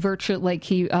he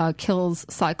kills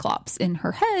Cyclops in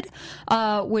her head,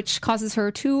 which causes her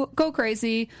to go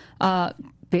crazy,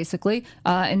 basically.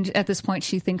 And at this point,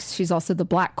 she thinks she's also the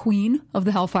Black Queen of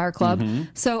the Hellfire Club.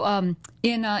 So,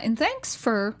 in thanks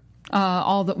for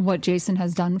what Jason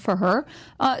has done for her,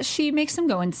 she makes him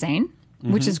go insane.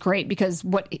 Which is great, because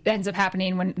what ends up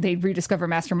happening when they rediscover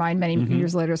Mastermind many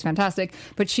years later is fantastic.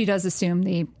 But she does assume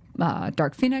the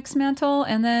Dark Phoenix mantle,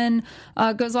 and then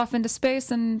goes off into space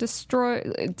and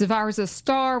devours a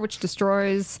star, which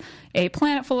destroys a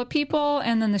planet full of people,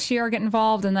 and then the Shi'ar get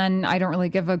involved, and then I don't really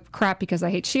give a crap because I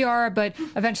hate Shi'ar, but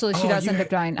eventually she does end up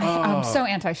dying. I'm so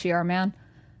anti-Shi'ar, man.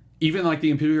 Even like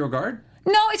the Imperial Guard?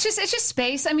 No, it's just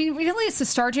space. I mean, really, it's the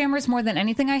Starjammers more than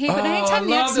anything I hate. But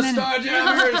anytime I love the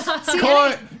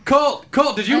Starjammers.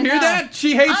 Colt, did you hear that?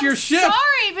 She hates your ship.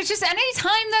 Sorry, but just any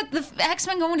time that the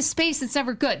X-Men go into space, it's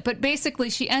never good. But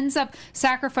basically, she ends up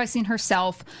sacrificing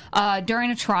herself during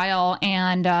a trial,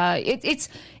 and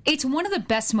it's one of the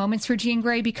best moments for Jean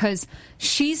Grey because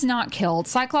she's not killed.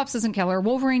 Cyclops doesn't kill her.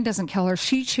 Wolverine doesn't kill her.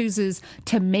 She chooses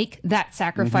to make that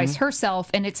sacrifice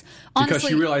herself, and it's honestly because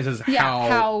she realizes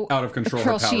how out of control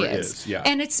her power is. Yeah,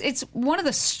 and it's one of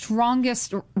the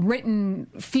strongest written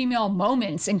female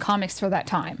moments in comics for that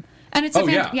time. And it's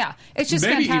it's just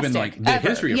maybe fantastic. Even like the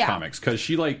history of comics, because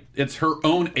she it's her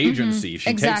own agency.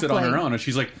 She takes it on her own, and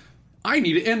she's like, I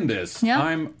need to end this.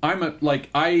 Yeah.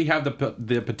 I have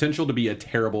the potential to be a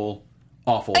terrible,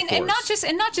 awful force. And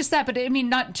not just that, but I mean,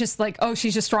 not just like, oh,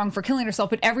 she's just strong for killing herself,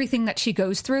 but everything that she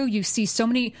goes through, you see so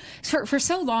many, for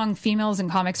so long, females in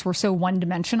comics were so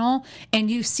one-dimensional,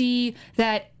 and you see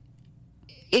that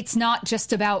it's not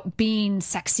just about being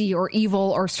sexy or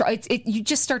evil or strong. You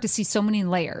just start to see so many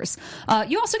layers.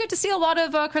 You also get to see a lot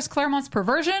of Chris Claremont's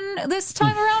perversion this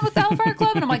time around with the Hellfire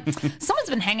Club. And I'm like, someone's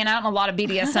been hanging out in a lot of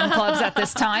BDSM clubs at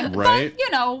this time. Right.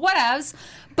 But, whatevs.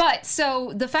 But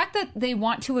so the fact that they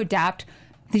want to adapt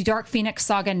the Dark Phoenix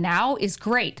saga now is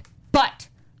great. But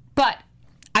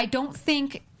I don't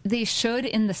think they should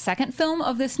in the second film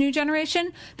of this new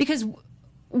generation, because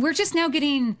we're just now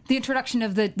getting the introduction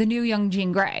of the new young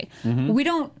Jean Grey. We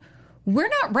don't we're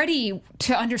not ready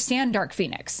to understand Dark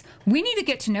Phoenix. We need to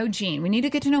get to know Jean. We need to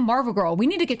get to know Marvel Girl. We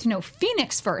need to get to know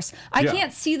Phoenix first. I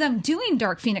can't see them doing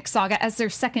Dark Phoenix Saga as their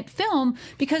second film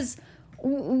because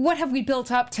what have we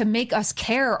built up to make us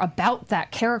care about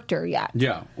that character yet?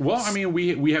 Yeah. Well, I mean,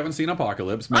 we haven't seen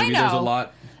Apocalypse. Maybe there's a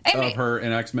lot of her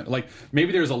in X-Men. Like,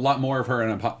 maybe there's a lot more of her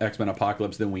in X-Men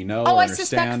Apocalypse than we know. Oh, I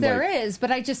suspect there is,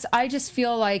 but I just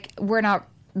feel like we're not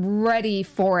ready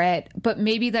for it. But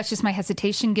maybe that's just my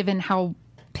hesitation, given how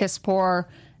piss poor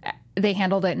they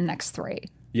handled it in X3.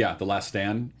 Yeah, The Last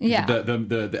Stand. Yeah,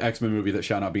 the X-Men movie that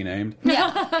shall not be named.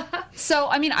 Yeah. So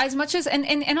I mean, as much as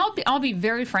and I'll be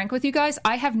very frank with you guys,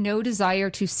 I have no desire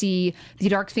to see the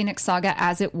Dark Phoenix Saga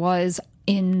as it was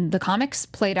in the comics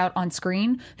played out on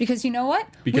screen, because you know what?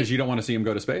 Because you don't want to see him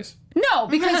go to space? No,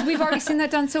 because we've already seen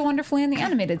that done so wonderfully in the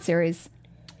animated series.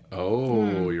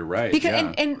 Oh, you're right.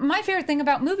 Because and my favorite thing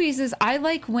about movies is I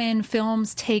like when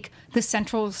films take the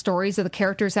central stories of the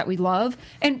characters that we love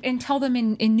and tell them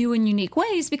in new and unique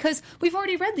ways, because we've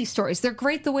already read these stories. They're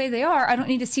great the way they are. I don't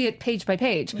need to see it page by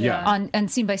page and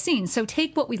scene by scene. So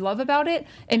take what we love about it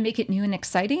and make it new and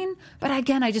exciting. But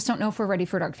again, I just don't know if we're ready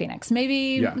for Dark Phoenix.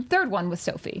 Maybe third one with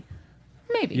Sophie.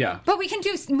 Maybe. Yeah. But we can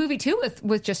do movie 2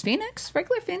 with just Phoenix,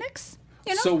 regular Phoenix.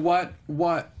 You know? So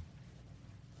what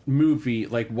movie,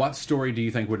 like, what story do you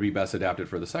think would be best adapted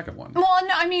for the second one? Well,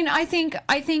 no, I mean, I think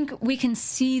we can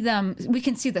see them. We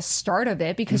can see the start of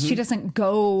it, because she doesn't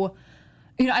go.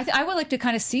 You know, I would like to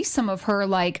kind of see some of her,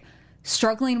 like,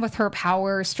 struggling with her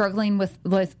power, struggling with.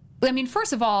 I mean,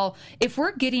 first of all, if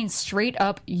we're getting straight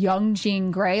up young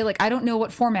Jean Grey, like, I don't know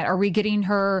what format are we getting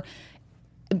her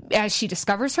as she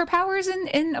discovers her powers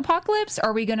in Apocalypse.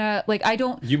 Are we gonna, like, I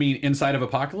don't. You mean inside of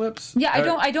Apocalypse? Yeah,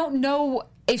 I don't know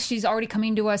if she's already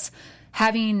coming to us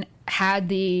having had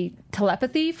the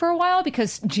telepathy for a while,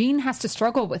 because Jean has to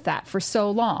struggle with that for so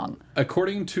long.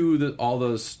 According to all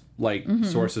those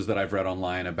sources that I've read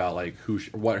online about like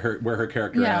where her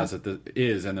character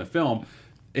is in the film,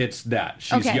 it's that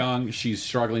she's young, she's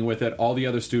struggling with it. All the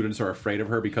other students are afraid of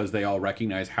her because they all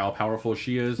recognize how powerful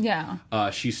she is. Yeah,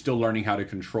 she's still learning how to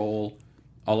control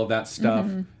all of that stuff,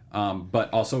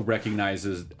 but also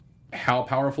recognizes how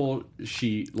powerful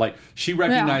she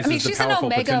recognizes. I mean, she's the powerful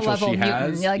an Omega potential level she mutant.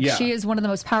 has. Like, she is one of the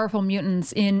most powerful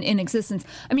mutants in existence.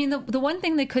 I mean, the one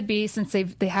thing they could be, since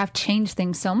they have changed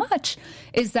things so much,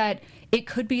 is that it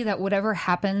could be that whatever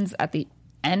happens at the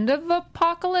end of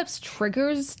Apocalypse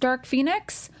triggers Dark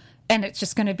Phoenix, and it's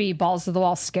just going to be balls to the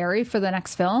wall scary for the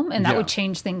next film, and that would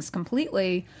change things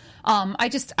completely.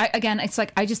 Again, it's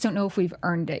like, I just don't know if we've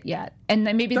earned it yet, and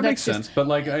then maybe that makes sense. But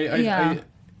like,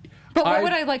 But what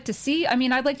would I like to see? I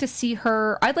mean, I'd like to see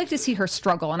her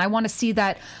struggle, and I want to see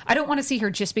that. I don't want to see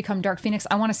her just become Dark Phoenix.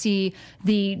 I want to see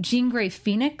the Jean Grey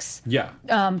Phoenix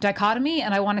dichotomy,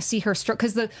 and I want to see her struggle.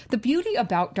 Because the beauty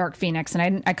about Dark Phoenix,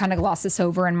 and I kind of glossed this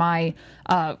over in my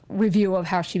review of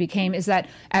how she became, is that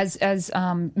as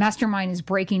Mastermind is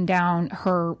breaking down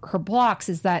her blocks,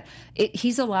 is that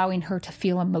he's allowing her to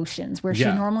feel emotions where she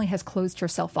normally has closed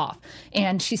herself off,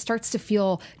 and she starts to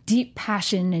feel deep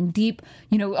passion and deep,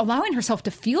 allowing herself to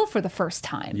feel for the first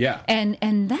time. Yeah.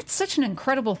 And that's such an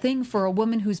incredible thing for a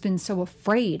woman who's been so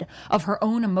afraid of her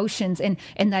own emotions, and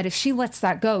that if she lets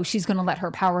that go, she's going to let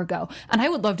her power go. And I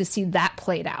would love to see that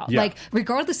played out. Like,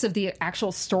 regardless of the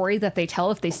actual story that they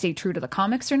tell, if they stay true to the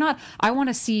comics or not, I want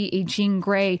to see a Jean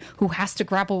Grey who has to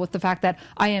grapple with the fact that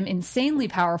I am insanely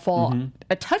powerful,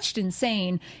 touched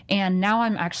insane, and now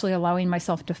I'm actually allowing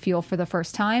myself to feel for the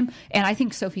first time. And I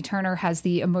think Sophie Turner has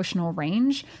the emotional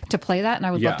range to play that, and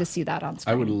I would love to see that on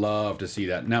screen. I would love to see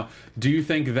that. Now, do you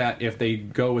think that if they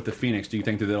go with the Phoenix, do you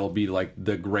think that it'll be like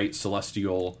the great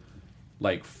celestial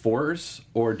force,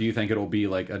 or do you think it'll be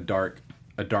like a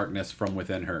darkness from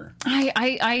within her?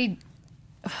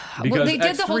 Because they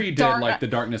did X3 the whole did the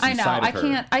darkness inside of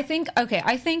her. I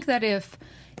think that if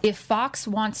Fox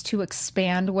wants to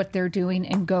expand what they're doing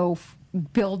and go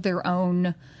build their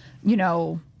own,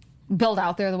 build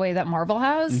out there the way that Marvel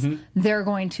has, they're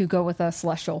going to go with a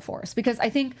celestial force, because I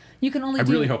think you can only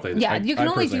really hope they do. Yeah, you can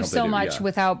only do so much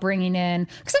without bringing in,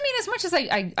 because I mean, as much as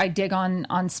I dig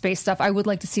on space stuff, I would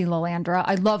like to see Lilandra.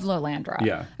 I love Lilandra.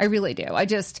 Yeah, I really do. I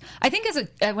think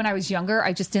when I was younger,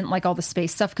 I just didn't like all the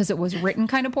space stuff because it was written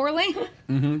kind of poorly.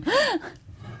 It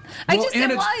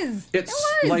was. It's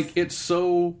like, it's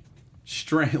so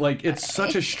strange. Like it's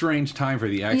such a strange time for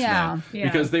the X-Men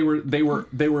because they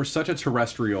were such a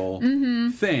terrestrial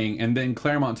thing, and then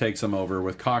Claremont takes them over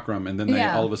with Cockrum, and then they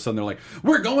all of a sudden they're like,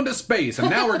 we're going to space, and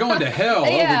now we're going to hell.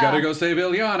 Oh, we gotta go save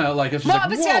Ileana. Like it's just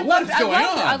whoa, what's going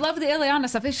on? I love the Ileana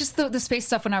stuff. It's just the space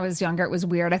stuff. When I was younger, it was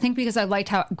weird. I think because I liked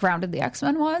how grounded the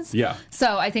X-Men was. Yeah.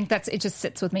 So I think it just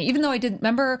sits with me. Even though I didn't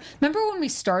remember when we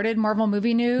started Marvel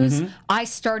Movie News, I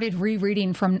started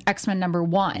rereading from X-Men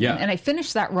 #1, and I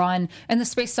finished that run. And the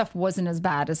space stuff wasn't as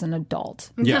bad as an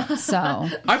adult. Yeah. So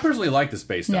I personally like the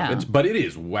space stuff, but it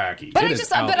is wacky. But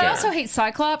I also hate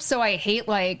Cyclops, so I hate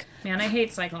Man, I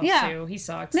hate Cyclops too. He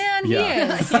sucks. Man, he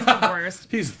is. He's the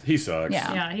worst. He sucks.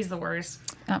 Yeah, he's the worst.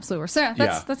 Absolutely. So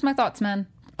that's my thoughts, man.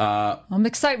 I'm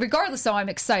excited. Regardless, though, I'm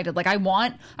excited. Like I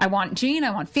want Jean,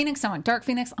 I want Phoenix, I want Dark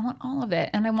Phoenix, I want all of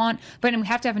it, and but we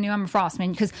have to have a new Emma Frost,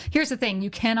 man. Because here's the thing: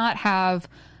 and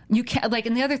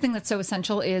the other thing that's so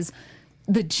essential is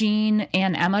the Jean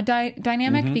and Emma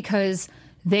dynamic, because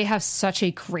they have such a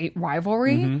great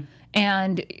rivalry.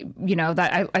 And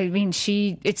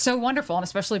it's so wonderful, and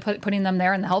especially putting them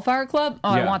there in the Hellfire Club.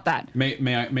 I want that.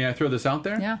 May I throw this out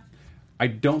there? Yeah. I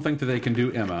don't think that they can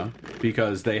do Emma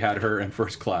because they had her in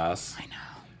First Class. I know.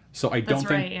 So I don't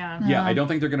think. I don't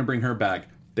think they're going to bring her back.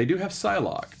 They do have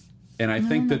Psylocke, and I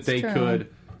think that they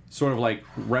could sort of like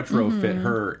retrofit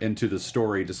her into the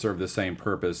story to serve the same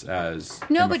purpose as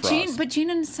Emma Frost. Jean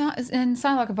and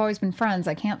Psylocke have always been friends.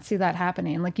 I can't see that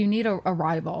happening. Like you need a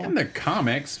rival. In the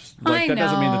comics, that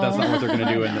doesn't mean that that's not what they're going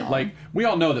to do. And like we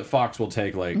all know that Fox will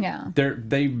take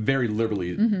they very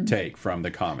liberally take from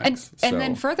the comics. And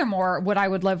then furthermore, what I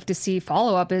would love to see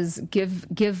follow up is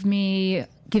give me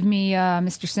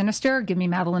Mr. Sinister. Give me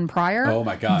Madeline Pryor. Oh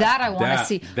my God, that I want to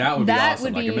see. That would be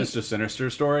awesome. Like a Mr. Sinister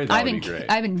story. That would be great.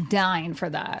 I've been dying for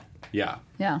that. Yeah.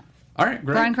 All right,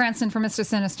 great. Bryan Cranston for Mr.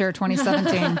 Sinister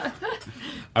 2017.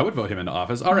 I would vote him into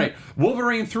office. All right,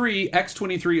 Wolverine 3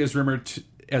 X-23 is rumored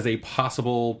as a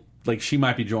possible. Like she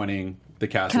might be joining the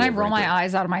cast. Can I roll my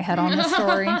eyes out of my head on this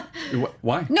story?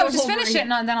 Why? No, just finish it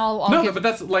and then I'll but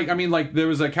that's there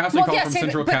was a casting call from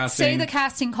Central Casting. Say the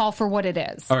casting call for what it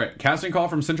is. All right, casting call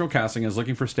from Central Casting is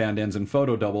looking for stand-ins and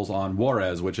photo doubles on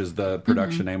Juarez, which is the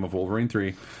production name of Wolverine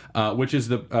 3, which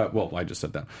is I just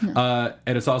said that.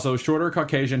 And it's also shorter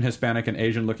Caucasian, Hispanic, and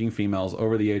Asian-looking females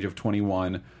over the age of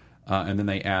 21, and then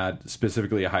they add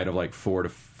specifically a height of like 4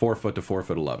 foot to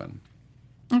 4'11".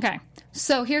 Okay,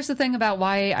 so here's the thing about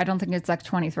why I don't think it's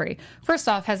X-23. First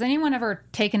off, has anyone ever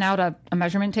taken out a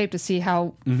measurement tape to see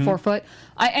how 4 foot?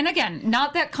 And again,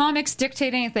 not that comics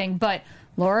dictate anything, but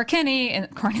Laura Kinney,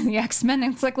 according to the X-Men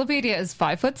Encyclopedia, is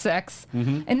 5'6".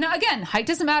 And again, height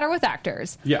doesn't matter with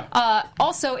actors. Yeah.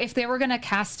 Also, if they were going to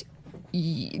cast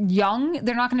young,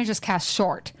 they're not going to just cast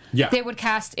short. Yeah. They would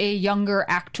cast a younger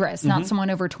actress, not someone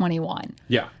over 21.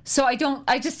 Yeah. So it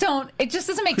just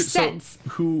doesn't make sense.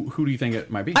 Who do you think it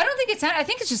might be? I don't think it's that. I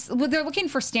think it's just they're looking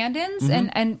for stand-ins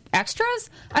and extras.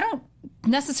 I don't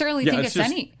necessarily think it's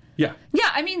any. Yeah. Yeah,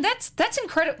 I mean that's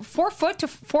incredible. 4 foot to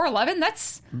 4'11".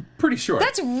 That's pretty short.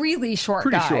 That's really short,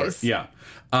 pretty guys. Short. Yeah.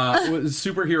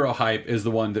 Superhero Hype is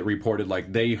the one that reported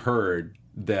like they heard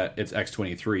that it's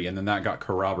X-23, and then that got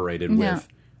corroborated with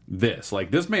this.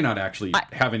 Like, this may not actually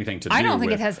have anything to do with I don't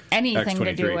think it has anything X-23,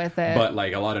 to do with it. But,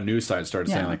 like, a lot of news sites started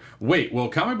saying, like, wait,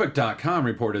 well, comicbook.com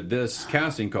reported this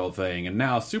casting call thing, and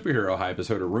now Superhero Hype has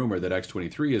heard a rumor that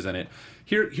X-23 is in it.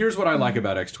 Here's what I like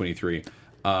about X-23.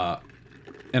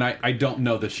 And I don't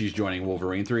know that she's joining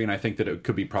Wolverine 3, and I think that it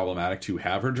could be problematic to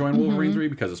have her join Wolverine 3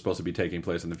 because it's supposed to be taking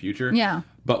place in the future. Yeah.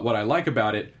 But what I like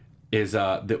about it is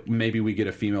that maybe we get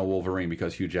a female Wolverine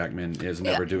because Hugh Jackman is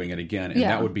never doing it again, and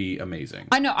that would be amazing.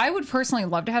 I know. I would personally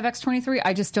love to have X-23.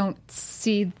 I just don't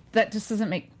see that. Just doesn't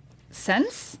make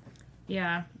sense.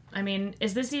 Yeah. I mean,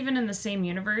 is this even in the same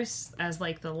universe as,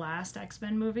 like, the last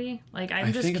X-Men movie? Like, I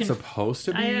think it's supposed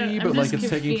to be, but, like, it's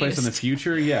taking place in the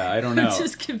future? Yeah, I don't know. I'm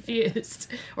just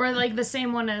confused. Or, like, the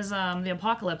same one as the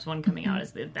Apocalypse one coming out.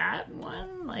 Is it that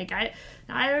one? Like, I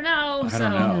don't know. I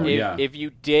don't know. If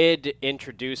you did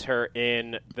introduce her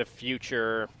in the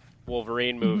future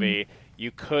Wolverine movie,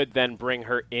 you could then bring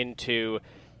her into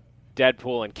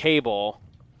Deadpool and Cable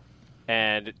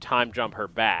and time jump her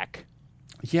back.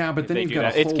 Yeah, but then you've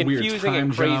got a whole weird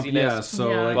time jump. Yeah,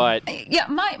 so but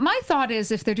my thought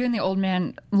is if they're doing the Old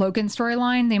Man Logan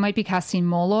storyline, they might be casting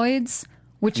Moloids,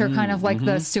 which are kind of like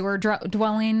the sewer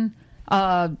dwelling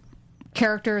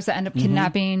characters that end up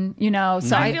kidnapping. You know,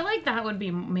 so I feel like that would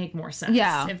make more sense.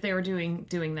 Yeah. If they were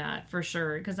doing that for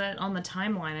sure, because on the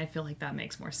timeline, I feel like that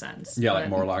makes more sense. Yeah, like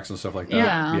Morlocks and stuff like that.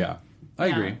 Yeah. I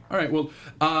agree. All right. Well,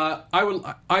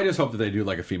 I just hope that they do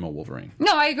like a female Wolverine.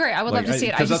 No, I agree. I would love to see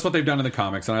it. Because that's what they've done in the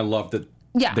comics, and I love that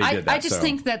Yeah, they did that. I just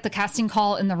think that the casting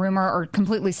call and the rumor are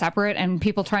completely separate, and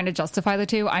people trying to justify the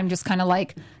two. I'm just kind of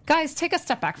like, guys, take a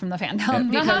step back from the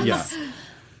fandom because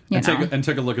and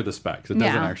take a look at the specs. It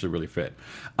doesn't actually really fit.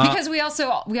 Because we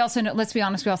also know, let's be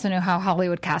honest, we also know how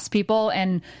Hollywood casts people,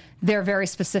 and they're very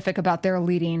specific about their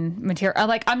leading material.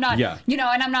 Like, I'm not, and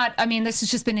I'm not. I mean, this has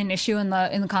just been an issue in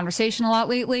the conversation a lot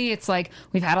lately. It's like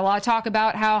we've had a lot of talk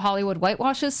about how Hollywood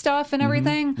whitewashes stuff and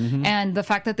everything, and the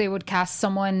fact that they would cast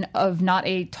someone of not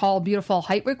a tall, beautiful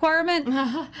height requirement.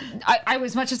 I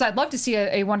as much as I'd love to see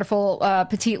a wonderful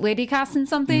petite lady cast in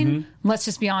something. Let's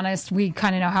just be honest. We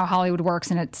kind of know how Hollywood works,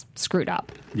 and it's screwed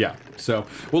up. Yeah. So,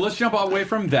 well, let's jump away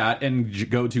from that and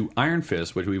go to Iron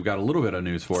Fist, which we've got a little bit of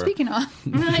news for. Speaking of.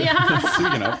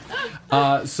 Speaking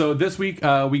of. So this week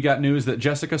we got news that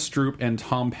Jessica Stroup and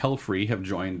Tom Pelphrey have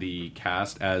joined the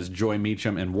cast as Joy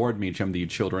Meacham and Ward Meacham, the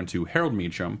children to Harold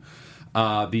Meacham.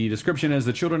 The description is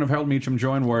the children of Harold Meacham,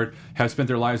 Joy and Ward, have spent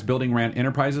their lives building Rand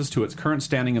Enterprises to its current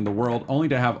standing in the world, only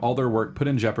to have all their work put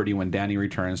in jeopardy when Danny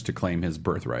returns to claim his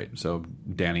birthright. So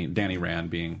Danny Rand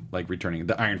being like returning,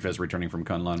 the Iron Fist returning from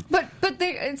Kunlun. But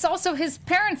it's also his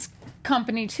parents'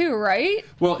 company too, right?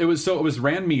 Well, it was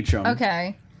Rand Meacham.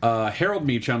 Okay. Harold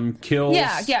Meacham kills...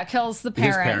 kills the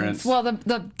parents. His parents. Well,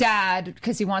 the dad,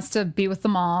 because he wants to be with the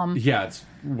mom. Yeah, it's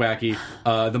wacky.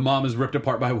 The mom is ripped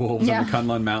apart by wolves in the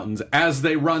Kunlun Mountains as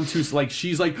they run to... Like,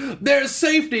 she's like, there's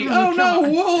safety! Oh no,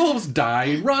 wolves!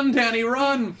 Die! Run, Danny,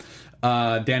 run!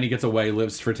 Danny gets away,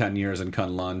 lives for 10 years in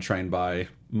Kunlun, trained by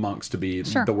monks to be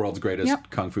the world's greatest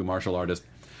kung fu martial artist.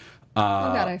 Oh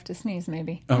god, I have to sneeze,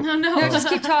 maybe. Oh. No, just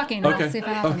keep talking. Okay. See if it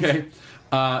happens. Okay.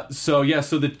 So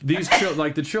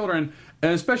the children,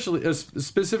 and especially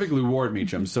specifically Ward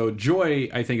Meacham. So Joy,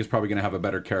 I think, is probably going to have a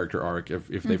better character arc if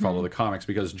they follow the comics,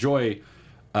 because Joy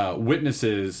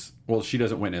witnesses. Well, she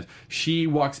doesn't witness. She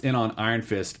walks in on Iron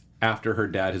Fist after her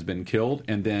dad has been killed,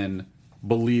 and then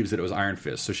believes that it was Iron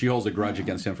Fist. So she holds a grudge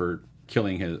against him for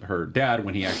killing her dad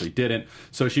when he actually didn't.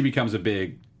 So she becomes a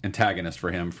big antagonist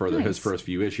for him for his first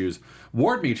few issues.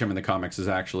 Ward Meacham in the comics is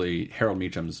actually Harold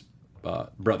Meacham's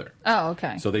brother. Oh,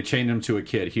 okay. So they chained him to a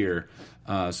kid here.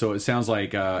 So it sounds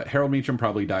like Harold Meacham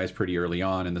probably dies pretty early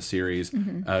on in the series.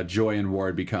 Joy and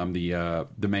Ward become the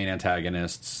main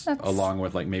antagonists, along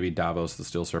with like maybe Davos the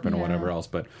Steel Serpent or whatever else.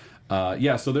 But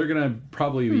so they're going to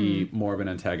probably be more of an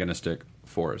antagonistic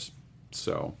force.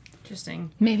 So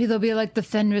interesting. Maybe they'll be like the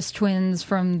Fenris twins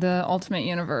from the Ultimate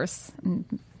Universe.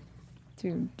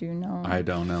 Do you know? I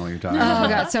don't know what you're talking about. Oh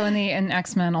god! So in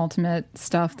X-Men Ultimate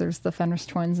stuff, there's the Fenris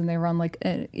twins, and they run like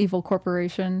an evil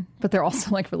corporation, but they're also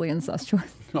like really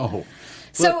incestuous. Oh,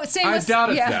 so same. I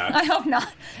doubt it's that. I hope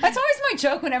not. That's always my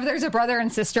joke whenever there's a brother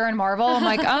and sister in Marvel. I'm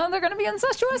like, oh, they're going to be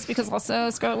incestuous because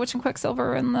also Scarlet Witch and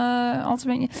Quicksilver in the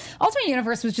Ultimate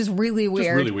Universe was just really weird.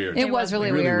 Just really weird. It was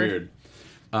really weird.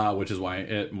 Which is why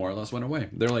it more or less went away.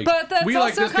 They're like, but that's we also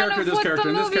like this kind character, of this what character, the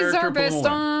and this movies character. are based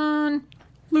on.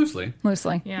 Loosely.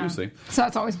 Yeah. Loosely. So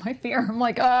that's always my fear. I'm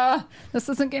like, this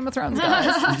isn't Game of Thrones,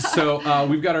 guys. So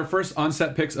we've got our first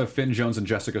on-set picks of Finn Jones and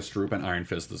Jessica Stroup and Iron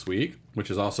Fist this week, which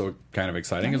is also kind of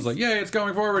exciting. It's like, yay, it's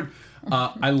going forward.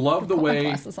 I love the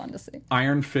way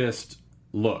Iron Fist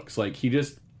looks. Like,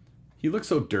 he looks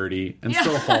so dirty and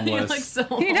so homeless.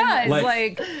 He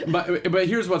does. But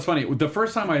here's what's funny. The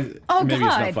first time it's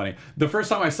not funny. The first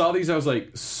time I saw these, I was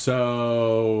like,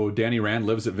 so Danny Rand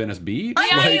lives at Venice Beach?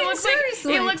 Yeah, he looks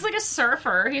like a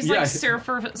surfer. He's like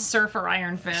surfer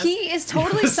Iron Fist. He is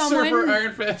totally someone. Surfer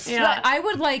Iron Fist. Yeah. I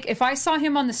would if I saw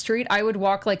him on the street, I would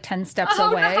walk like 10 steps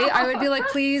away. No. I would be like,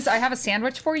 please, I have a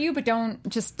sandwich for you, but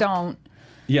don't.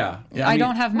 Yeah, I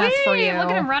don't have meth for you. Look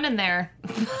at him running there.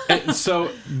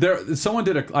 So someone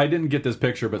I didn't get this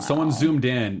picture, but someone zoomed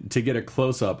in to get a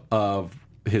close up of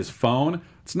his phone.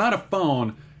 It's not a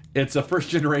phone; it's a first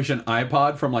generation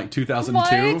iPod from like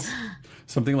 2002. What?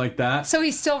 Something like that. So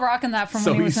he's still rocking that from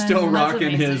when he was he's still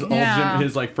rocking his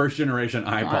his like first generation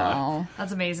iPod. Wow.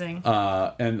 That's amazing.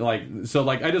 And I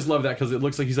just love that because it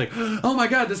looks like he's like, oh my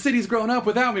god, the city's grown up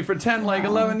without me for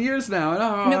 11 years now.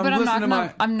 And, no, but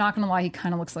I'm not gonna lie, he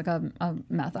kind of looks like a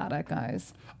meth addict,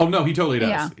 guys. Oh no, he totally does.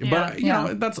 Yeah. But you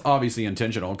know, that's obviously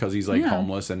intentional because he's like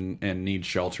homeless and needs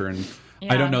shelter, and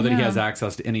I don't know that he has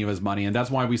access to any of his money, and that's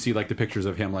why we see like the pictures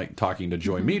of him like talking to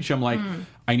Joy Meacham, like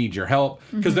I need your help,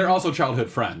 because they're also childhood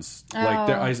friends. Like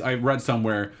I read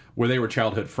somewhere where they were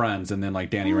childhood friends, and then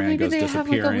like Danny Rand goes disappearing.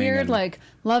 Maybe they have like a weird like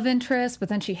love interest, but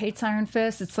then she hates Iron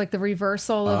Fist. It's like the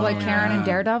reversal of like Karen and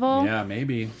Daredevil. Yeah,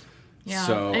 maybe. Yeah,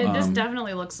 so, this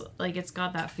definitely looks like it's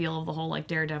got that feel of the whole like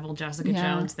Daredevil, Jessica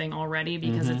Jones thing already,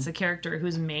 because it's a character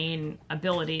whose main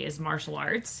ability is martial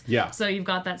arts. Yeah. So you've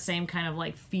got that same kind of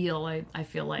like feel. I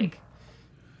feel like.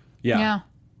 Yeah.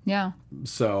 Yeah.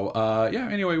 So,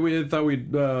 anyway, we thought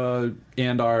we'd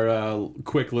end our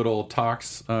quick little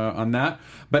talks on that.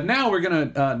 But now we're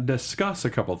going to discuss a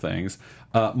couple things.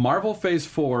 Marvel Phase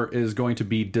 4 is going to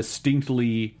be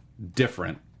distinctly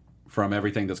different from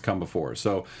everything that's come before.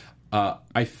 So,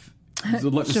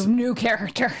 So new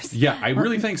characters. Yeah, I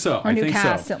really think so. Or I new think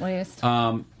cast, so. at least.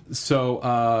 So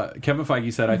Kevin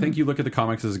Feige said, I think you look at the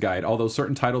comics as a guide. Although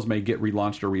certain titles may get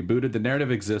relaunched or rebooted, the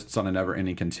narrative exists on a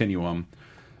never-ending continuum.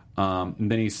 And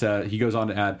then he goes on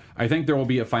to add, I think there will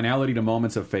be a finality to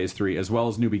moments of Phase 3, as well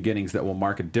as new beginnings that will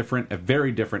mark a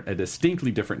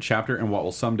distinctly different chapter in what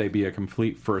will someday be a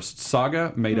complete first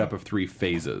saga made up of 3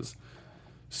 phases.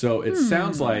 So it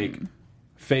sounds like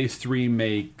Phase 3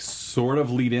 may sort of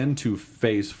lead into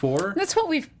Phase 4. That's what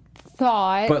we've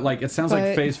thought. But like, it sounds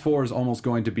like Phase 4 is almost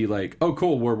going to be like, oh,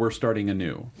 cool, we're starting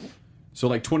anew. So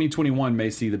like 2021 may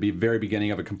see the very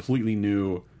beginning of a completely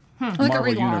new Marvel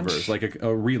universe, like a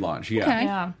relaunch. Yeah. Okay.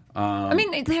 Yeah. I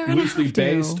mean, they're gonna Loosely have to.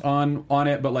 based on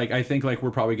it, but like I think like we're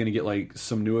probably going to get like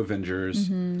some new Avengers.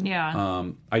 Yeah.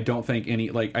 I don't think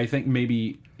I think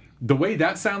maybe the way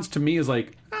that sounds to me is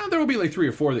like there will be like 3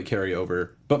 or 4 that carry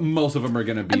over, but most of them are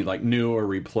going to be like new or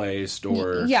replaced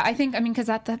or Yeah, I think, because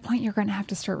at that point you're going to have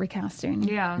to start recasting.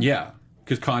 Yeah. yeah,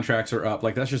 because contracts are up.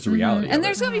 Like that's just the reality. And of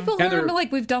there's it. going to be people And who are they're-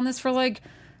 like, we've done this for like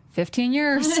 15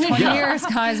 years, 20 Yeah. years,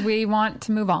 guys. We want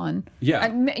to move on. Yeah.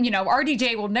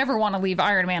 RDJ will never want to leave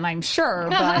Iron Man, I'm sure.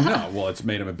 But no, well, it's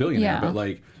made him a billionaire, Yeah. but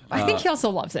like. I think he also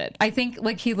loves it. I think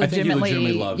like he I think he legitimately,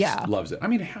 legitimately loves it. I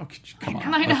mean, how could you come on?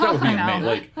 I Like, know, that would be I know.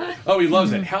 amazing. Like, oh, he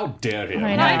loves it. How dare him?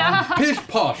 I know. Like, pish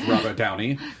posh, Robert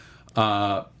Downey.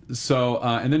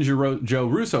 And then Joe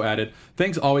Russo added,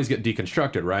 things always get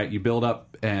deconstructed, right? You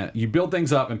build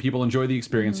things up, and people enjoy the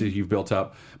experiences you've built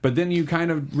up. But then you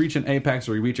kind of reach an apex,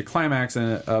 or you reach a climax,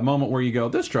 and a moment where you go,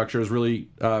 this structure is really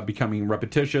becoming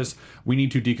repetitious. We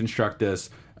need to deconstruct this.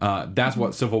 That's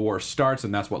what Civil War starts,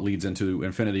 and that's what leads into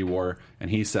Infinity War. And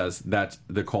he says that's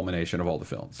the culmination of all the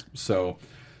films. So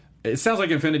it sounds like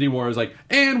Infinity War is like,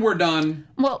 and we're done.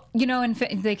 Well,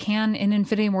 they can in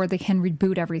Infinity War, they can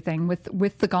reboot everything with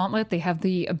the Gauntlet. They have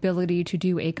the ability to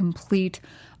do a complete,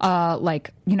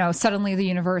 suddenly the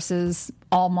universe is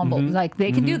all mumbled. Mm-hmm. Like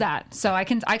they can do that. So I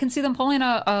can see them pulling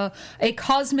a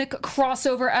cosmic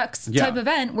crossover X type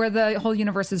event where the whole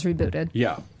universe is rebooted.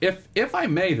 Yeah. If I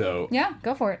may, though, Yeah,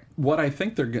 go for it. what I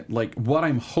think what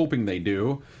I'm hoping they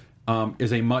do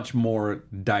is a much more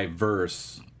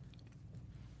diverse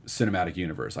cinematic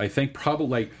universe. I think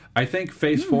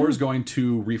Phase 4 is going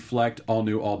to reflect all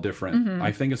new, all different.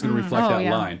 I think it's going to reflect that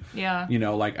line. Yeah.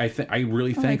 I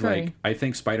really think agree. I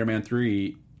think Spider-Man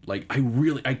 3,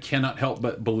 I cannot help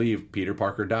but believe Peter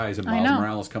Parker dies and Miles know.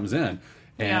 Morales comes in.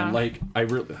 And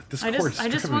Yeah. this I course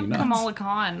just want Kamala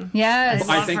Khan. Yes.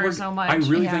 I love her so much. I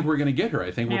really Yeah. think we're going to get her.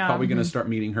 I think we're Yeah. probably going to start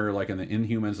meeting her like in the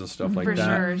Inhumans and stuff like For that.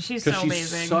 sure. She's 'Cause so she's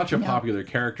amazing. such a popular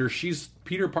character. She's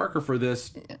Peter Parker for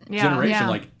this Yeah. generation, Yeah.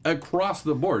 like across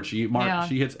the board. She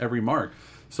hits every mark.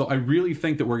 So I really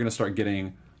think that we're going to start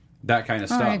getting that kind of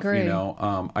stuff. I agree.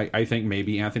 I think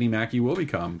maybe Anthony Mackie will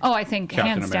become. Oh, I think Captain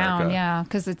hands America. down, yeah,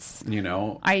 because it's. You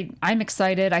know, I'm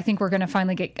excited. I think we're gonna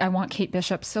finally get. I want Kate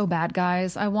Bishop so bad,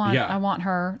 guys. I want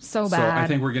her so bad. So I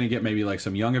think we're going to get maybe like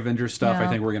some Young Avengers stuff. Yeah. I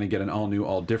think we're going to get an all new,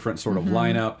 all different sort of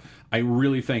lineup. I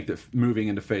really think that moving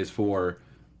into Phase 4,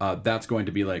 that's going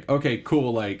to be like, okay,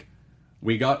 cool, like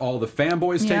we got all the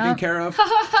fanboys taken care of.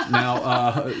 Now,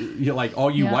 all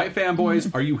you white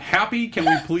fanboys, are you happy? Can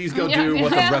we please go do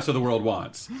what the rest of the world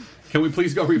wants? Can we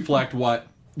please go reflect what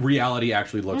reality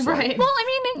actually looks like? Well, I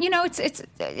mean, it's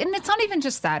and it's not even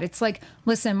just that. It's like,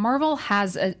 listen, Marvel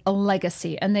has a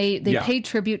legacy, and they paid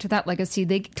tribute to that legacy.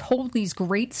 They told these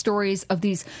great stories of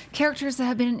these characters that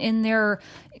have been in their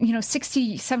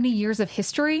 60, 70 years of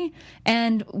history,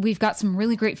 and we've got some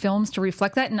really great films to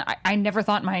reflect that. And I never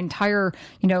thought my entire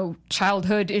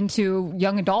childhood into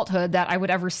young adulthood that I would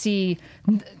ever see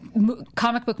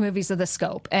comic book movies of this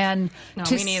scope. And me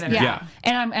neither. Yeah.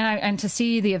 And to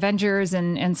see the Avengers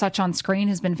and such on screen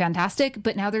has been fantastic.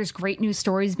 But now there's great new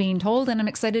stories being told, and I'm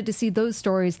excited to see those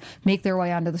stories make their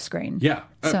way onto the screen. Yeah,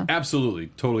 So. absolutely,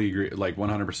 totally agree. Like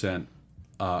 100%.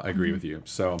 Agree with you.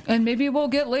 So, And maybe we'll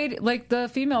get like the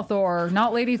female Thor,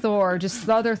 not Lady Thor, just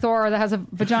the other Thor that has a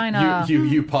vagina.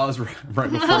 you paused right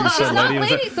before you said not lady. I was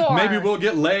Lady like, Thor. maybe we'll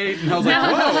get laid, and I was like,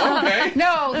 whoa, okay.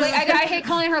 No, I hate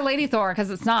calling her Lady Thor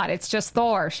because it's not. It's just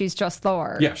Thor. She's just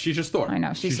Thor. Yeah, she's just Thor. I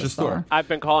know, she's just Thor. I've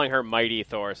been calling her Mighty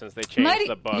Thor since they changed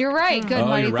the book. You're right. Good, Oh,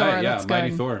 Mighty you're right. Thor. Yeah, That's Mighty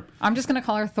good. Thor. I'm just gonna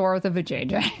call her Thor with a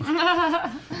vajayjay.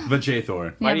 Vajay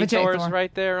Thor. Mighty Vajay Thor's Thor.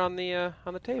 right there on the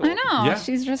table. I know. Yeah.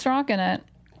 She's just rocking it.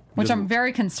 Which I'm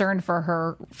very concerned for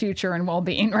her future and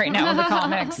well-being right now in the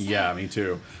comics. Yeah, me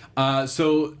too.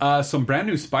 So some brand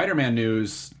new Spider-Man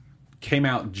news came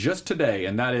out just today,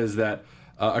 and that is that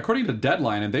according to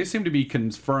Deadline, and they seem to be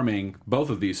confirming both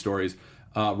of these stories,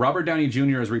 Robert Downey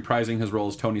Jr. is reprising his role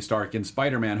as Tony Stark in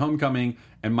Spider-Man Homecoming,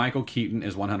 and Michael Keaton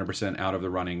is 100% out of the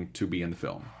running to be in the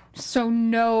film. So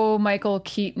no Michael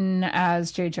Keaton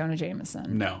as J. Jonah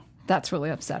Jameson. No. That's really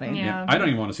upsetting. Yeah, I don't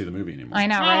even want to see the movie anymore. I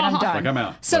know, right? I'm done. Like, I'm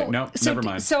out. So, like, nope, never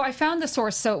mind. So I found the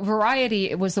source. So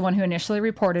Variety was the one who initially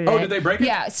reported it. Oh, did they break it?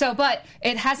 Yeah. So, but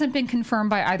it hasn't been confirmed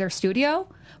by either studio.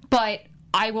 But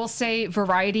I will say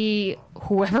Variety,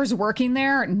 whoever's working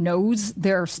there, knows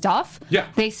their stuff. Yeah.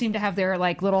 They seem to have their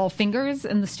like little fingers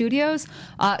in the studios.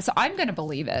 So I'm going to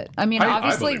believe it. I mean, I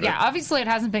obviously, believe it. obviously it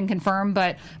hasn't been confirmed,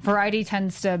 but Variety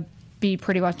tends to be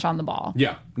pretty much on the ball.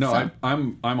 Yeah, no, So.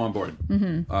 I'm on board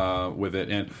with it,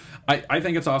 and I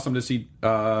think it's awesome to see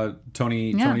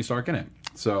Tony Stark in it.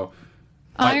 So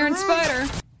Iron Spider.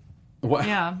 What?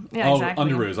 Yeah, oh, exactly.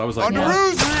 Underoos. I was like,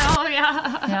 Oh,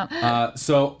 yeah. Yeah.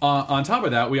 So on top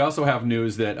of that, we also have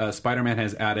news that Spider-Man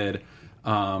has added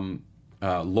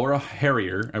Laura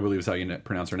Harrier, I believe is how you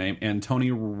pronounce her name, and Tony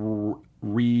Revolori.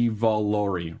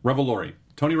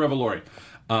 Tony Revolori.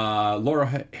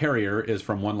 Laura Harrier is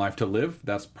from One Life to Live.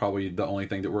 That's probably the only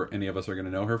thing that any of us are going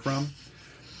to know her from.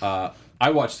 I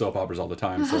watch soap operas all the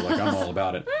time, so like I'm all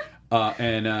about it.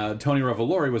 And Tony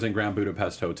Revolori was in Grand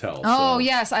Budapest Hotel. Oh so.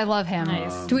 yes, I love him.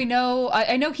 Do we know?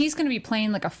 I know he's going to be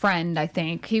playing like a friend. I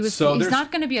think he's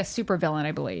not going to be a supervillain.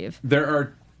 I believe there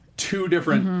are two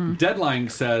different. Deadline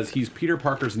says he's Peter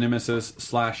Parker's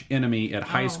nemesis / enemy at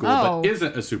high school, but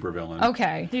isn't a supervillain.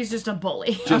 Okay, he's just a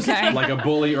bully. Just like a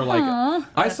bully, or like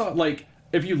I saw like.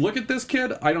 If you look at this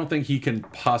kid, I don't think he can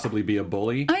possibly be a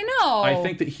bully. I know. I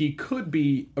think that he could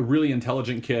be a really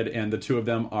intelligent kid, and the two of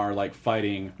them are like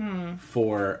fighting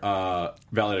for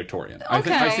valedictorian.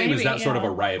 I see him as that sort of a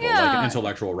rival, like an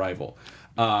intellectual rival.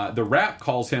 The Wrap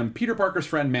calls him Peter Parker's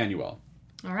friend Manuel.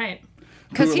 All right.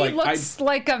 Because he looks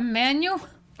like a Manuel.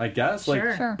 I guess,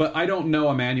 Sure. But I don't know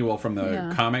Emmanuel from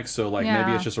the comics, so like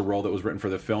maybe it's just a role that was written for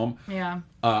the film. Yeah.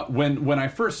 When I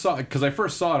first saw it, because I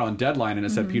first saw it on Deadline and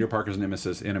it said Peter Parker's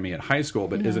nemesis enemy at high school,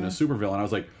 but isn't a supervillain. I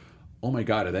was like, oh my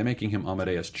god, are they making him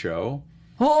Amadeus Cho?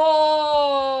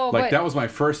 Oh, that was my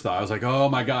first thought. I was like, oh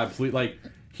my god, please, like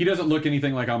he doesn't look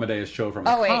anything like Amadeus Cho from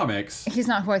the comics. He's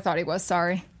not who I thought he was.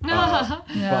 Sorry.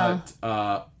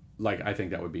 But like I think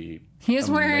that would be. He is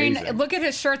amazing. wearing. Look at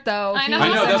his shirt, though. I know.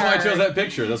 That's why I chose that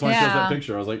picture. I chose that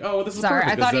picture. I was like, oh, this is sorry.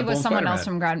 perfect. I thought he was someone else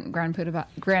from Grand Budapest.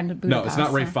 No, it's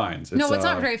not Ray Fiennes. No, it's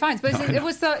not Ray Fiennes. But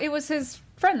it was his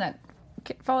friend that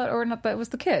followed, or not? That was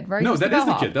the kid, right? No, that is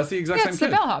the kid. That's the exact same it's kid.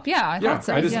 It's the bellhop. Yeah, I thought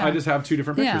so. I just have two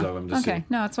different pictures of him. To okay, see.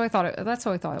 no, that's what I thought. That's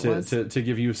what I thought it was to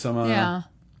give you some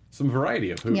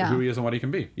variety of who he is and what he can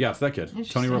be. Yeah, it's that kid,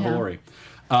 Tony Revolori.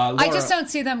 I just don't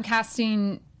see them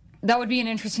casting. That would be an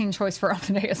interesting choice for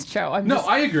Amadeus Cho.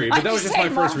 I agree, but that was just my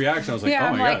first reaction. I was like,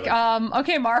 oh my god.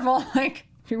 Okay, Marvel, like,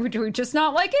 do we just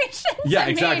not like Asians? Yeah,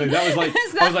 exactly. That was like,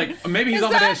 I was like, maybe he's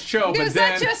Amadeus Cho, but then... Is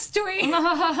that just doing...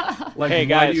 like, hey,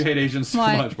 guys, why do you hate Asians so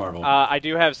much, Marvel? I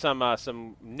do have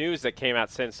some news that came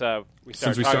out since we started.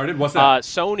 Since we started? What's that?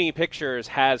 Sony Pictures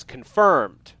has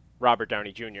confirmed Robert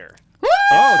Downey Jr.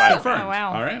 Oh, it's confirmed. Oh,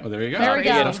 wow. All right, well, there you go. There we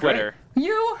go. On Twitter.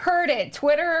 You heard it.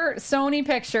 Twitter, Sony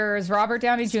Pictures, Robert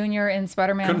Downey Jr. in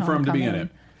Spider-Man confirmed to be in it.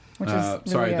 Which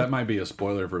is sorry, that might be a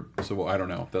spoiler for Civil War. I don't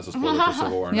know if that's a spoiler for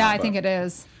Civil War or not. Yeah, I think it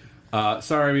is.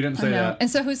 Sorry, we didn't say that. And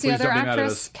so who's the other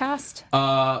actress cast?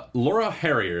 Laura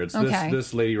Harrier. It's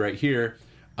this lady right here.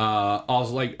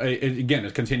 Also, like, again,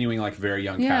 it's continuing like very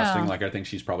young casting. Like, I think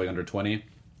she's probably under 20.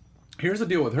 Here's the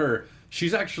deal with her.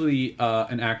 She's actually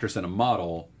an actress and a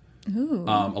model. Ooh.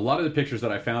 A lot of the pictures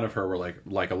that I found of her were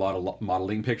like a lot of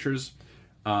modeling pictures.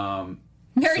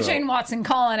 Mary Jane Watson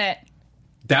calling it.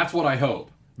 That's what I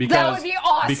hope. Because, that would be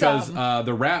awesome. Because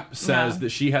the Wrap says that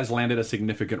she has landed a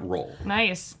significant role.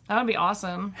 Nice. That would be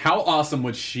awesome. How awesome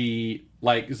would she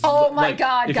like? Oh my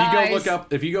god, if guys!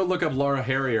 If you go look up Laura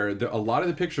Harrier, a lot of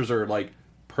the pictures are like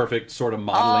perfect sort of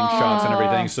modeling shots and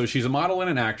everything. So she's a model and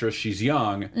an actress. She's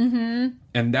young,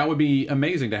 and that would be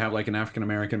amazing to have like an African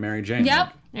American Mary Jane. Yep.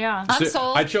 Like, yeah. I'm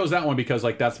sold. I chose that one because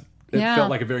like it felt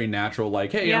like a very natural,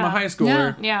 like, hey, I'm a high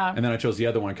schooler. Yeah. And then I chose the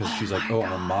other one because she's like,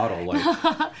 I'm a model. Like,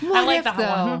 I like that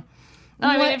one. No,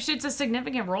 I mean, if it's a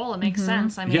significant role, it makes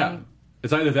sense. I mean,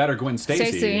 it's either that or Gwen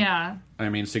Stacy. Yeah. I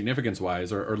mean,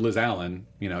 significance-wise, or Liz Allen.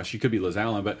 You know, she could be Liz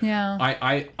Allen, but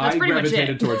I much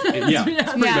gravitated it. towards it's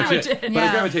pretty much it. But Yeah.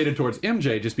 I gravitated towards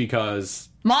MJ just because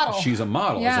she's a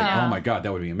model. Yeah. It's like, oh my god,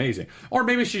 that would be amazing. Or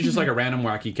maybe she's just like a random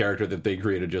wacky character that they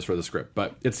created just for the script.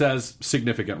 But it says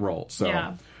significant role,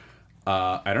 so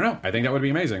I don't know. I think that would be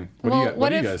amazing. What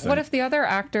do you guys think? What if the other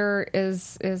actor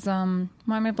is why am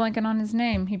I blanking on his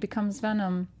name? He becomes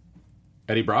Venom.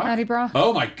 Eddie Brock? Eddie Brock.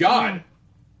 Oh my god.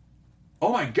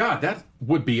 Oh my god, that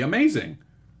would be amazing.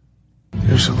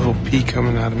 There's a little pea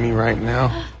coming out of me right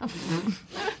now.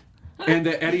 And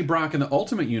that Eddie Brock in the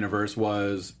Ultimate Universe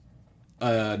was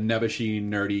a nebbishy,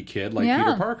 nerdy kid like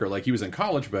Peter Parker. Like he was in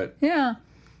college, but yeah.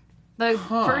 The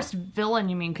first villain,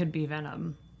 you mean, could be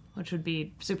Venom, which would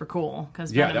be super cool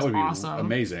because Venom's that would be awesome.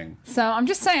 amazing. So I'm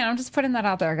just saying, I'm just putting that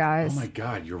out there, guys. Oh my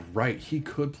god, you're right. He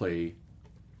could play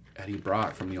Eddie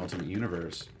Brock from the Ultimate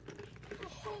Universe.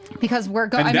 Because we're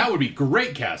going, and that would be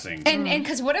great casting. And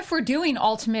because what if we're doing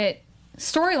Ultimate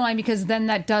storyline? Because then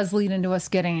that does lead into us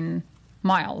getting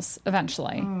Miles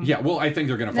eventually. Yeah, well, I think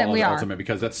they're going to follow the Ultimate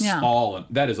because that's all in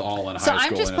high school. So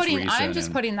I'm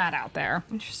just putting that out there.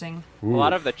 Interesting. Oof. A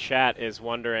lot of the chat is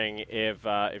wondering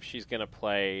if she's going to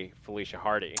play Felicia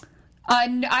Hardy.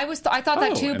 I thought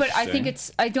that too, but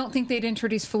I don't think they'd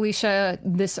introduce Felicia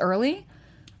this early.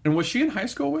 And was she in high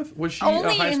school with? Was she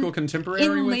a high school contemporary?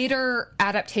 In later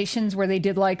adaptations where they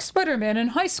did like Spider-Man in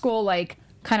high school, like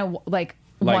kind of like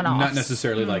one-offs. Not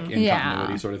necessarily like in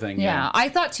continuity sort of thing. Yeah, I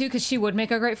thought too because she would make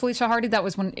a great Felicia Hardy. That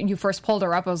was when you first pulled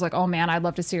her up. I was like, oh man, I'd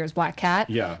love to see her as Black Cat.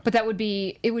 Yeah, but it would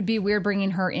be weird bringing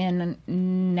her in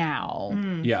now.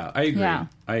 Yeah, I agree. Yeah.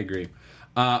 I agree.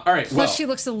 All right. Plus, she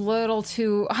looks a little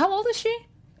too. How old is she?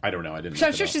 I don't know. I didn't.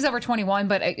 I'm sure she's over 21,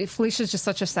 but Felicia's just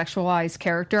such a sexualized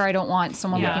character. I don't want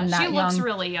someone looking that young. She looks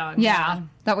really young. Yeah,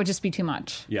 that would just be too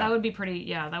much. Yeah. That would be pretty.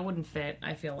 Yeah, that wouldn't fit.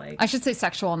 I feel like I should say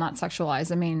sexual, not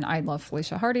sexualized. I mean, I love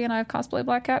Felicia Hardy, and I have cosplay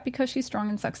Black Cat because she's strong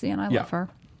and sexy, and I love her.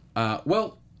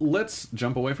 Well, let's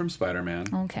jump away from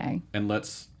Spider-Man. Okay. And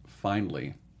let's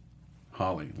finally,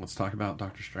 Holly, let's talk about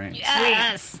Doctor Strange.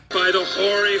 Yes. By the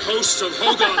hoary host of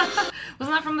Hogan.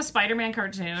 Wasn't that from the Spider-Man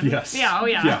cartoon? Yes. Yeah. Oh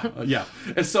yeah. Yeah.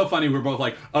 It's so funny. We're both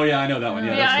like, oh yeah, I know that one.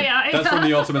 Yeah. That's from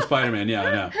the Ultimate Spider-Man.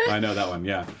 Yeah, I know that one.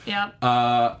 Yeah.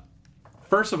 Yeah.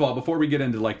 First of all, before we get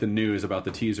into like the news about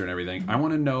the teaser and everything, I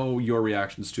want to know your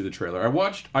reactions to the trailer. I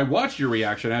watched your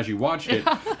reaction as you watched it,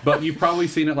 but you've probably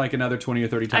seen it like another 20 or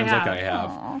 30 times like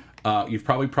I have. You've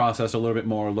probably processed a little bit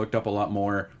more, looked up a lot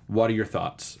more. What are your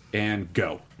thoughts? And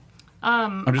go.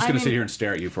 I'm just going to sit here and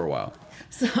stare at you for a while.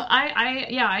 So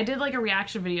I did like a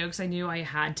reaction video because I knew I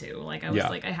had to. Like I was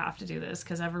like, I have to do this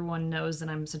because everyone knows that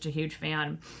I'm such a huge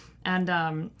fan. And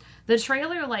the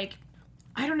trailer, like,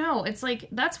 I don't know. It's like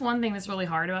that's one thing that's really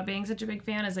hard about being such a big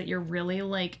fan is that you're really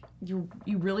like you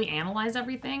really analyze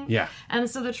everything. Yeah. And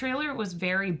so the trailer was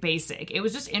very basic. It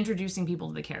was just introducing people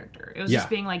to the character. It was just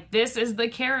being like, this is the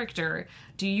character.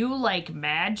 Do you like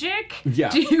magic?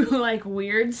 Yeah. Do you like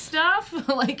weird stuff?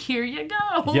 Like here you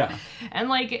go. Yeah. And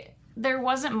like there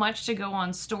wasn't much to go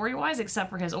on story-wise except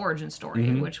for his origin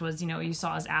story, which was, you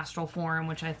saw his astral form,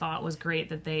 which I thought was great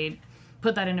that they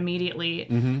put that in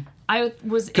immediately.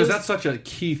 Because that's such a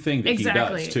key thing that he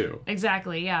does too.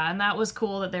 Exactly, yeah, and that was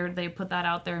cool that they put that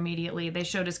out there immediately. They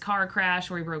showed his car crash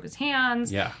where he broke his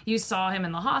hands. Yeah, you saw him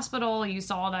in the hospital. You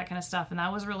saw all that kind of stuff, and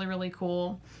that was really, really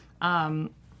cool.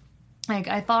 Like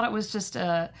I thought it was just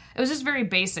very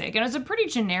basic, and it was a pretty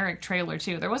generic trailer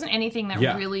too. There wasn't anything that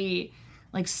really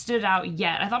like stood out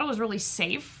yet. I thought it was really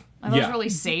safe. I thought it was a really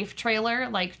safe trailer,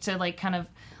 like to like kind of.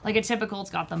 Like a typical,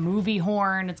 it's got the movie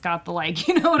horn. It's got the like,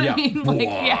 you know what I mean? Like,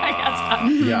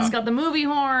 it's got the movie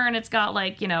horn. It's got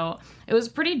like, it was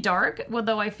pretty dark.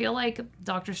 Though I feel like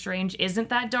Doctor Strange isn't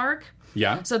that dark.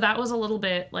 Yeah. So that was a little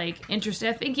bit like interesting.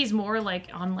 I think he's more like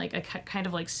on like a kind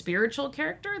of like spiritual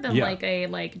character than like a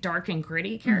like dark and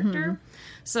gritty character.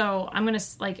 So I'm gonna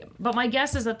like, but my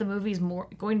guess is that the movie's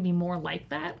going to be more like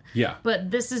that. Yeah.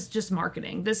 But this is just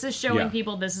marketing. This is showing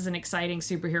people this is an exciting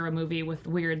superhero movie with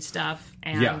weird stuff,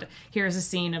 and here's a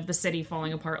scene of the city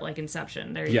falling apart like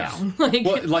Inception. There you go. Like,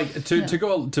 well, like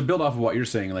to build off of what you're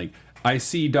saying, like I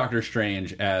see Doctor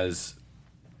Strange as.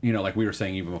 Like we were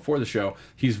saying even before the show,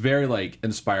 he's very like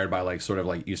inspired by like sort of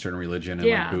like Eastern religion and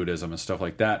like Buddhism and stuff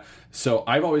like that. So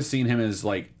I've always seen him as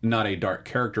like not a dark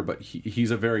character, but he's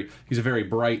a very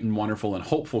bright and wonderful and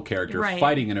hopeful character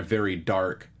fighting in a very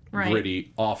dark,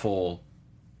 gritty, awful,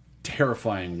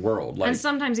 terrifying world. Like, and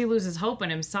sometimes he loses hope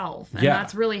in himself, and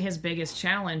that's really his biggest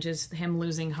challenge is him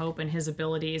losing hope in his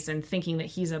abilities and thinking that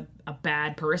he's a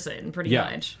bad person, pretty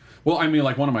much. Well, I mean,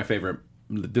 like one of my favorite.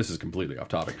 This is completely off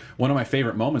topic. One of my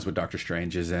favorite moments with Doctor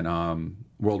Strange is in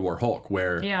World War Hulk,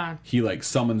 where he like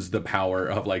summons the power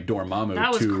of like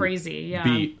Dormammu to crazy.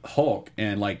 beat Hulk,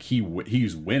 and like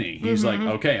he's winning. He's like,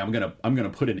 okay, I'm gonna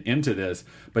put an end to this,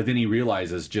 but then he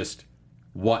realizes just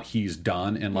what he's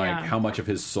done and like how much of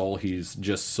his soul he's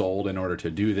just sold in order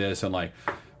to do this, and like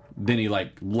then he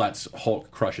like lets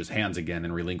Hulk crush his hands again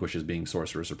and relinquishes being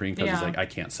Sorcerer Supreme because he's like, I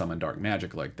can't summon dark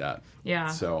magic like that. Yeah.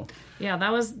 So yeah,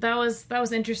 that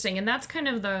was interesting, and that's kind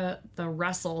of the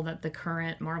wrestle that the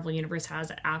current Marvel universe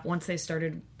has once they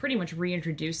started pretty much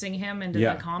reintroducing him into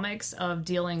the comics of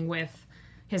dealing with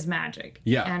his magic,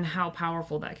 and how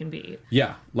powerful that can be.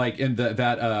 Yeah, like in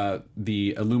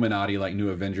the Illuminati like New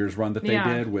Avengers run that they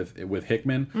did with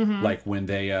Hickman, like when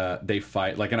they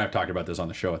fight, like, and I've talked about this on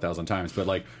the show 1,000 times, but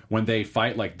like when they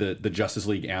fight like the Justice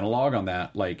League analog on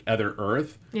that like other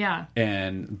Earth,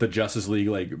 and the Justice League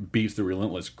like beats the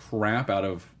relentless crap out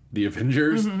of the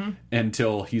Avengers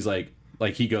until he's like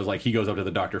he goes up to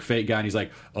the Dr. Fate guy and he's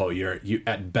like, oh, you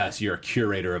at best you're a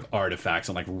curator of artifacts,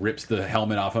 and like rips the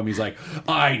helmet off him. He's like,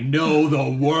 I know the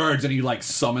words, and he like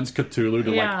summons Cthulhu to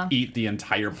like eat the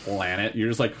entire planet. You're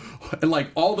just like, and like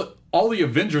all the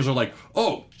Avengers are like,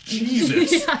 oh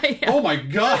Jesus, oh my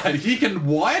God, he can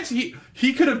what?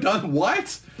 He could have done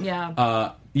what?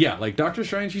 Like Doctor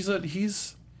Strange, he's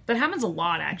that happens a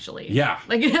lot actually. Yeah,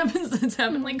 like it's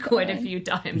happened like quite a few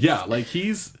times. Yeah, like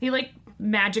he like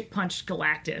magic punched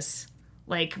Galactus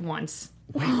like once.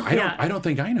 Wait, I don't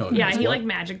think I know that. Yeah, he like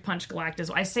magic punched Galactus.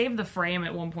 I saved the frame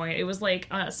at one point. It was like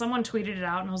someone tweeted it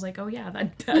out, and I was like, "Oh yeah,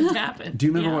 that happened." Do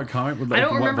you remember what comic? Like, I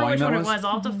don't remember which one it was.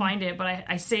 I'll have to find it, but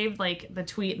I saved like the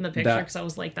tweet and the picture because I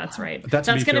was like, "That's right. That's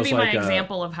going to be my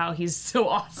example of how he's so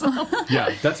awesome."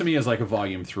 Yeah, that to me is like a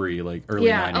volume 3, like early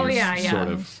 90s sort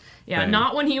of. Yeah, thing.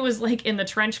 Not when he was like in the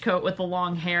trench coat with the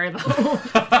long hair though,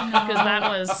 because that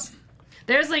was.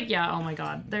 There's like, oh my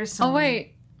God. There's so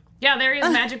wait. Yeah, there he is,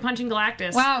 magic punching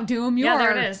Galactus. Wow, Doom, yeah,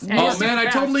 there it is. Oh man, I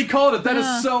totally called it. That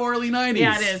is so early 90s.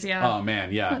 Yeah, it is, yeah. Oh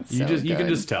man, yeah. You can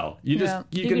just tell. You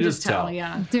can just tell.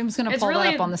 Yeah. Doom's going to pull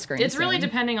that up on the screen. It's really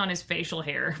depending on his facial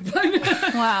hair.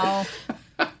 Wow.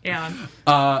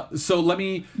 Yeah. So let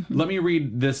me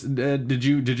read this. Did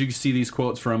you see these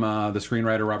quotes from the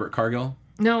screenwriter Robert Cargill?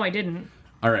 No, I didn't.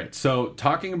 All right. So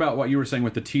talking about what you were saying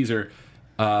with the teaser,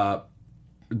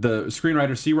 the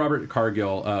screenwriter C. Robert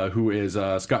Cargill, who is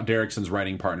Scott Derrickson's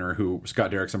writing partner, who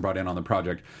Scott Derrickson brought in on the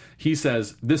project, he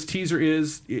says this teaser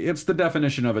it's the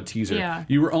definition of a teaser. Yeah.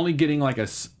 You were only getting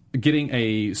getting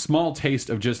a small taste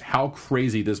of just how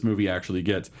crazy this movie actually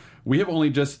gets. We have only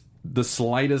just the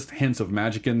slightest hints of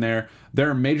magic in there. There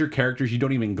are major characters you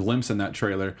don't even glimpse in that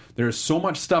trailer. There's so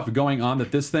much stuff going on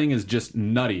that this thing is just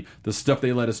nutty. The stuff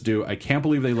they let us do, I can't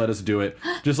believe they let us do it.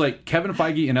 Just like Kevin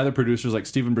Feige and other producers like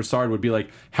Steven Broussard would be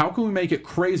like, how can we make it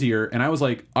crazier? And I was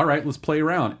like, all right, let's play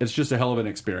around. It's just a hell of an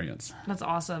experience. That's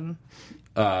awesome.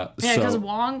 Because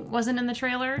Wong wasn't in the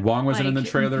trailer. Wong wasn't in the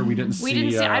trailer. We didn't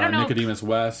see I don't know Nicodemus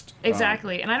West.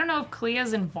 Exactly. And I don't know if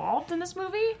Clea's involved in this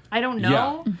movie. I don't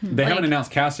know. Yeah. They haven't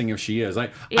announced casting if she is.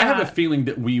 I have a feeling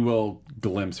that we will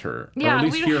glimpse her. Yeah, or at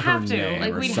least we'd hear have her to. name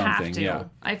Like, or we'd something. have to. Yeah.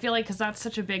 I feel like because that's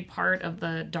such a big part of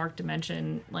the Dark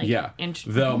Dimension. Like,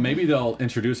 Though maybe they'll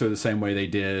introduce her the same way they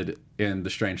did in the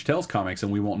Strange Tales comics,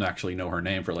 and we won't actually know her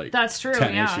name for like that's true,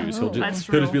 10 issues. He'll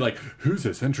just be like, "Who's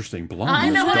this interesting blonde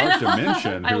in this Dark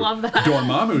Dimension? I love that.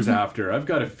 Dormammu's after. I've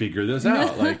got to figure this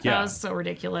out." Like, that was so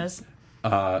ridiculous.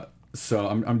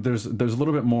 So there's a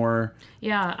little bit more.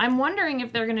 Yeah, I'm wondering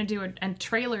if they're going to do a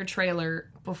trailer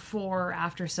before or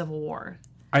after Civil War.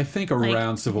 I think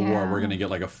around Civil War we're going to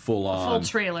get like a full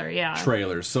trailer,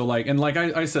 trailers. So like, and like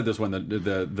I said this when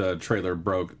the trailer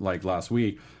broke like last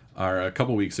week or a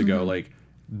couple weeks ago. Like,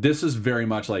 this is very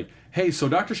much like, hey, so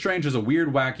Doctor Strange is a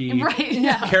weird, wacky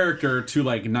character to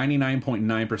like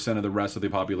 99.9% of the rest of the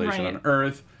population on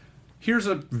Earth. Here's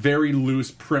a very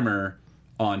loose primer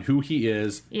on who he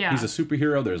is. Yeah. He's a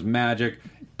superhero. There's magic.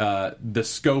 The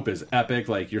scope is epic.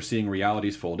 Like, you're seeing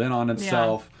realities fold in on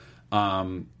itself. But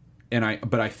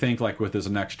I think like with this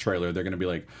next trailer, they're going to be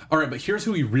like, all right, but here's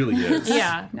who he really is.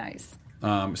 Yeah. Nice.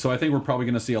 So I think we're probably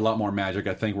going to see a lot more magic.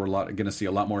 I think we're going to see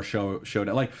a lot more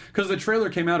showdown. Like, because the trailer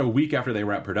came out a week after they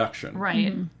wrapped production.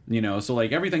 Right. You know, so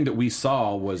like everything that we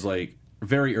saw was like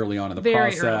very early on in the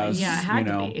process. Early. Yeah, it had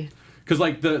to be. Because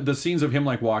like the scenes of him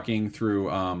like walking through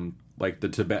like the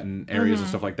Tibetan areas and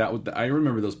stuff like that. I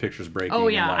remember those pictures breaking. Oh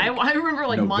yeah, in, like, I remember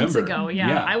like November. months ago.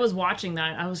 Yeah, I was watching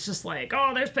that. I was just like,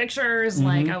 oh, there's pictures.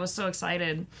 Like, I was so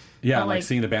excited. Yeah, but, like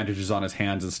seeing the bandages on his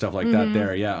hands and stuff like that.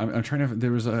 There, yeah. I'm trying to.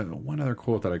 There was one other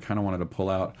quote that I kind of wanted to pull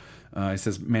out. He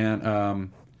says,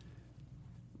 "Man,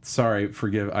 sorry,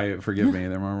 forgive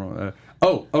me."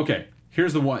 Oh, okay.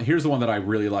 Here's the one that I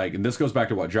really like, and this goes back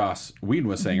to what Joss Whedon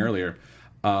was saying earlier.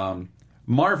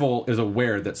 Marvel is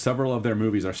aware that several of their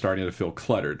movies are starting to feel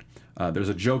cluttered. There's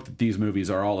a joke that these movies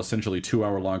are all essentially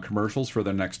 2-hour-long commercials for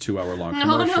their next 2-hour-long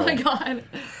commercial. Oh my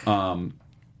god!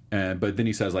 But then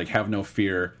he says, like, have no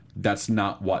fear. that's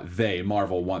not what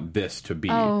Marvel want this to be.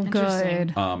 Oh,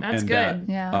 good. That's good.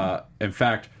 In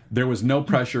fact, there was no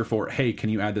pressure for, hey, can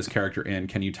you add this character in?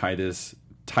 Can you tie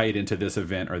it into this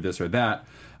event or this or that?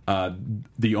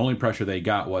 The only pressure they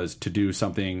got was to do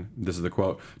something, this is the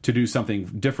quote, to do something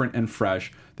different and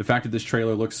fresh. The fact that this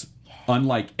trailer looks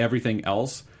unlike everything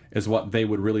else is what they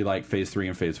would really like Phase 3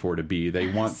 and Phase 4 to be. They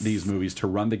want these movies to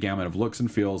run the gamut of looks and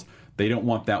feels. They don't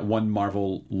want that one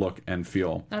Marvel look and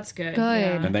feel. That's good.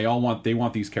 Yeah. And they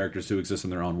want these characters to exist in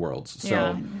their own worlds.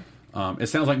 So it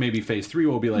sounds like maybe Phase 3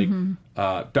 will be like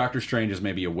Doctor Strange is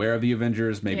maybe aware of the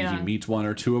Avengers. Maybe he meets one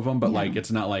or two of them. But like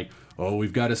it's not like, oh,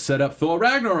 we've got to set up Thor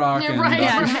Ragnarok and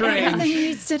Doctor Strange. Everything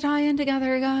needs to tie in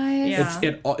together, guys.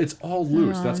 Yeah. It's all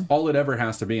loose. That's all it ever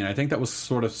has to be. And I think that was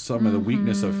sort of some of the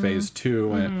weakness of Phase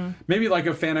 2. And maybe like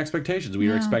of fan expectations. We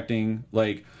were expecting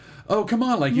like, oh, come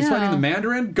on, like he's fighting the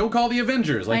Mandarin? Go call the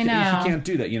Avengers. Like he can't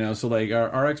do that, you know? So like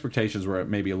our expectations were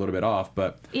maybe a little bit off,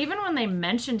 but even when they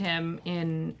mentioned him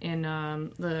in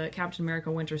the Captain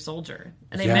America Winter Soldier,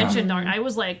 and they mentioned I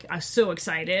was so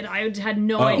excited. I had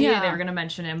no idea they were going to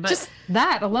mention him, but just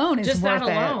that alone is just worth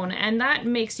that alone, and that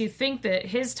makes you think that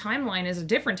his timeline is a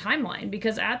different timeline,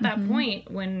 because at that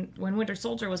point when Winter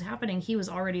Soldier was happening, he was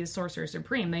already the Sorcerer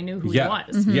Supreme. They knew who he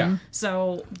was. Yeah.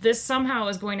 So this somehow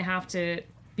is going to have to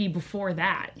be before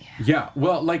that. Yeah.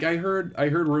 Well, like I heard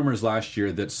rumors last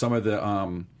year that some of the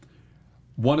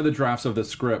one of the drafts of the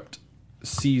script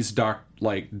sees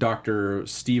Dr.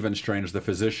 Stephen Strange, the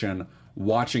physician,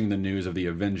 watching the news of the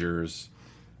Avengers,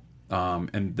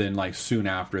 and then like soon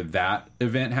after that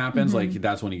event happens, like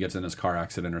that's when he gets in his car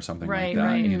accident or something like that.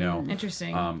 Right. You know,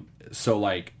 Interesting. So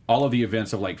like all of the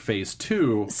events of like Phase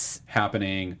 2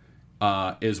 happening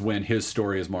is when his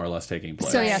story is more or less taking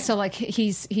place. So like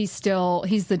he's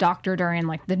the doctor during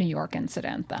like the New York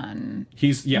incident. Then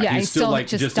he's still like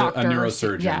just a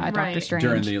neurosurgeon. Yeah, Doctor Strange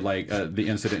during the the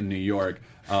incident in New York,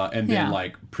 and then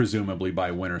like presumably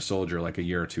by Winter Soldier, like a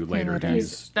year or two later,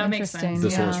 he's that makes sense. The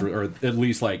sorcerer, or at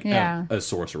least like a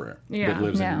sorcerer that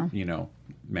lives in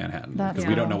Manhattan, because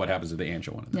we don't know what happens to the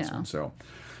Angel one in this one. So,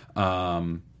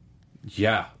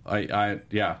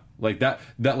 like that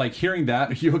like hearing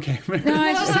that. Are you okay? No,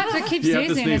 I just have to keep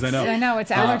sneezing. I know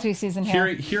it's allergy season here.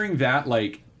 Hearing that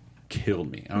like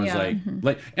killed me. I was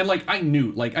I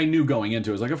knew going into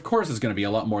it, I was like, of course it's going to be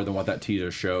a lot more than what that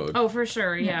teaser showed. Oh, for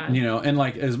sure, yeah. You know, and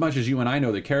like as much as you and I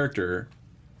know the character,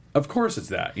 of course it's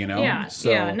that, you know.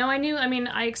 Yeah. No, I knew. I mean,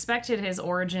 I expected his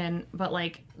origin, but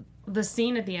like the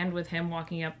scene at the end with him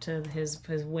walking up to his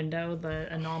window, the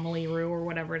anomaly room or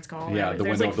whatever it's called. Yeah, the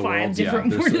there's window like of the 5 world.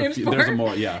 different names for there's it.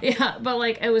 more. Yeah. Yeah, but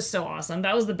like it was so awesome.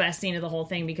 That was the best scene of the whole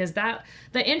thing, because the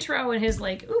intro and his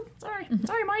like, ooh, sorry,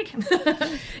 Mike,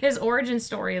 his origin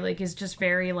story like is just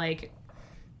very like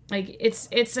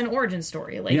it's an origin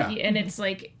story, like and it's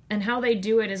like, and how they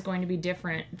do it is going to be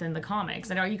different than the comics.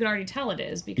 And you can already tell it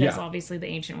is, because obviously the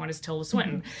ancient one is Tilda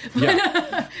Swinton.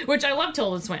 Which I love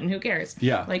Tilda Swinton, who cares?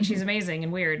 Yeah. Like she's amazing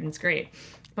and weird and it's great.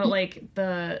 But like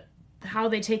how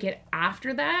they take it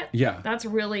after that, that's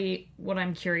really what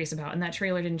I'm curious about. And that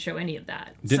trailer didn't show any of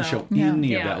that. Didn't show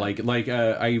any of that. Like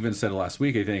I even said last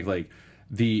week, I think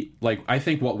I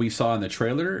think what we saw in the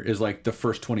trailer is like the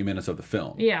first 20 minutes of the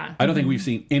film. Yeah. I don't think we've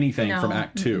seen anything from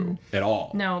Act 2 at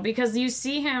all. No, because you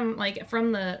see him like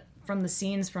from the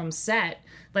scenes from set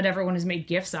that everyone has made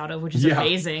GIFs out of, which is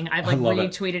amazing. I've like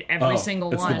retweeted every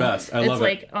single one. It's the best. I love it. It's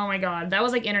like, oh my god, that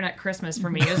was like internet Christmas for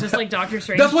me. It was just like Doctor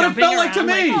Strange. That's what it felt around, like to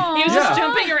me. Like, he was just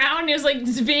jumping around. And he was like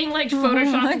being like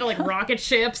photoshopped into like rocket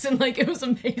ships, and like it was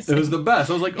amazing. It was the best.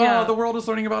 I was like, oh, the world is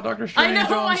learning about Doctor Strange.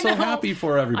 I'm so happy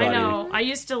for everybody. I know. I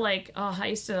used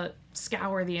to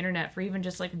scour the internet for even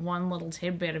just like one little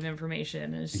tidbit of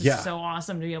information, and it's just so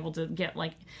awesome to be able to get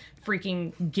like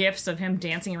freaking gifs of him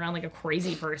dancing around like a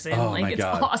crazy person. Oh like my it's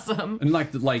God. awesome. And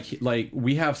like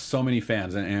we have so many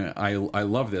fans, and I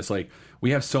love this. Like we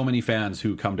have so many fans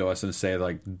who come to us and say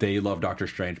like they love Doctor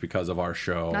Strange because of our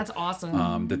show. That's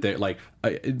awesome. That they like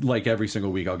every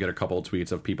single week I'll get a couple of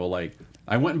tweets of people like,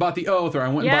 I went and bought The Oath, or I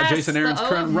went and bought Jason Aaron's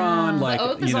current run. Like, The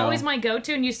Oath is always my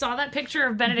go-to, and you saw that picture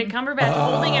of Benedict Cumberbatch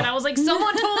holding it. I was like,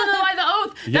 someone told him to buy The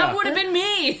Oath. That would have been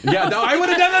me. Yeah, no, I would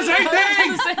have done the same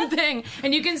thing. The same thing.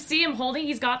 And you can see him holding.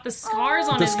 He's got the scars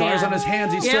on the his scars hands. on his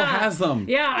hands. He still has them.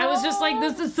 Yeah, I was just like,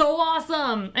 this is so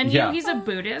awesome. And you know, he's a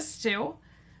Buddhist too.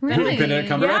 Really? Benedict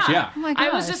Cumberbatch? Yeah. Oh my I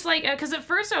was gosh. just like, because at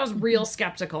first I was real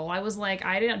skeptical. I was like,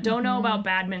 I don't know about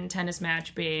badminton tennis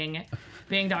match being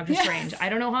being Doctor Strange. I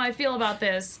don't know how I feel about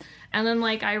this. And then,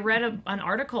 like, I read an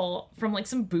article from, like,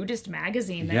 some Buddhist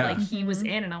magazine that, like, he was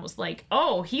in, and I was like,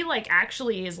 oh, he, like,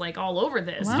 actually is, like, all over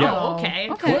this. Wow. Yeah. Oh, okay.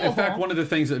 Okay. Cool. Well, in fact, one of the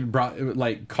things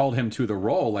that called him to the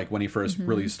role, like, when he first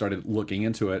really started looking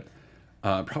into it,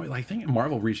 probably, like, I think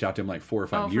Marvel reached out to him, like, 4 or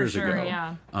 5 years ago.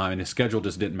 Yeah. And his schedule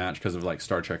just didn't match because of, like,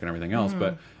 Star Trek and everything else.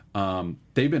 But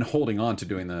they've been holding on to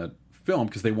doing the film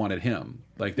because they wanted him.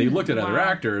 Like, they looked at other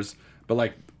actors, but,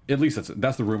 like, at least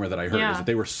that's the rumor that I heard, is that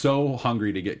they were so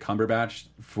hungry to get Cumberbatch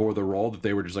for the role that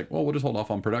they were just like, well, we'll just hold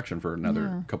off on production for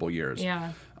another couple of years.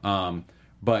 Yeah.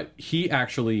 But he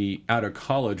actually, out of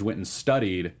college, went and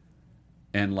studied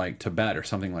in, like, Tibet or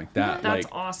something like that. That's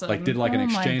like, awesome. Like, did, like, an Oh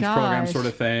my exchange program gosh. sort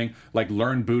of thing. Like,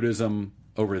 learned Buddhism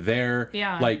over there.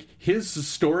 Yeah. Like, his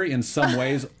story in some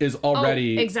ways is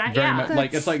already exactly, very yeah. much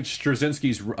like, it's like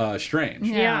Straczynski's Strange.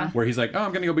 Yeah. Where he's like, oh,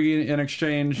 I'm going to go be an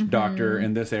exchange doctor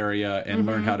in this area and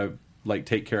learn how to, like,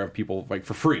 take care of people, like,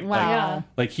 for free. Wow. Like, Yeah.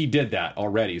 like, he did that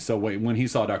already. So when he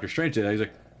saw Doctor Strange do that, he's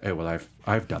like, hey, well,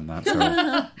 I've done that,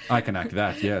 so I can act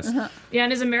that, yes. Yeah,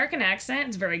 and his American accent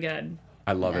is very good.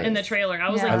 I love it. In the trailer,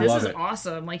 I was Yeah. like, I "This love is it.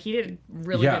 awesome!" Like he did a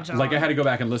really good job. like I had to go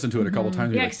back and listen to it a couple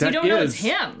times. Yeah, Like, 'cause you don't know it's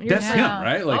him. You're That's just him, like,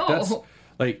 right? Like oh. that's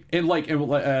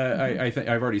I think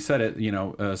I've already said it. You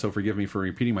know, so forgive me for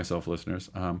repeating myself,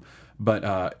 listeners.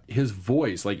 But his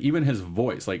voice, like even his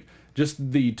voice, like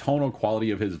just the tonal quality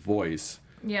of his voice,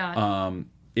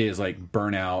 is like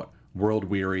burnout, world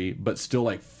weary, but still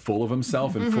like full of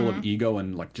himself and full of ego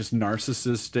and like just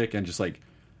narcissistic and just like.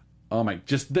 Oh my!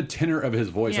 Just the tenor of his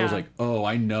voice. I was Yeah. like, "Oh,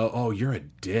 I know. Oh, you're a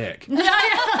dick."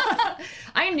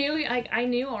 I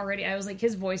knew already. I was like,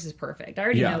 his voice is perfect. I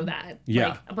already Yeah. know that. Yeah.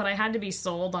 Like, but I had to be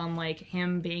sold on like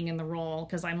him being in the role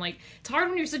because I'm like, it's hard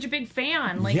when you're such a big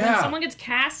fan. Like Yeah. when someone gets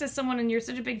cast as someone and you're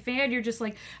such a big fan, you're just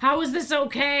like, how is this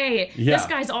okay? Yeah. This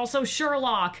guy's also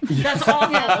Sherlock. That's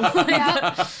awful.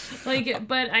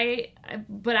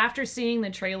 But after seeing the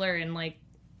trailer and like,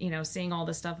 you know, seeing all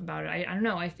this stuff about it, I don't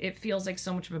know. It feels like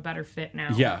so much of a better fit now.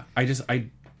 Yeah,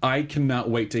 I cannot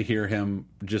wait to hear him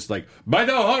just like by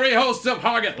the holy hosts of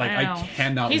Hoggett. Like I know. I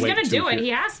cannot. He's wait gonna to do it. hear- He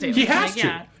has to. He has Like, to.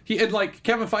 yeah. He and like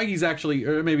Kevin Feige's actually,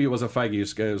 or maybe it was a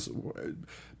Feige, because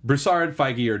Broussard,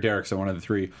 Feige, or Derrickson, one of the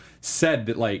three, said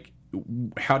that like,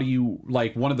 how do you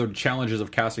like one of the challenges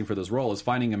of casting for this role is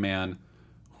finding a man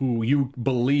who you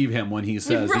believe him when he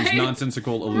says these Right.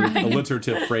 nonsensical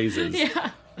alliterative phrases.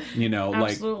 Yeah. You know,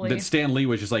 Absolutely. like that Stan Lee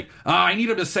was just like, I need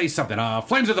him to say something.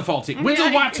 Flames of the Faulty. Winds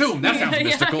of Yeah. Watomb. That sounds Yeah,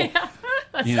 mystical. yeah.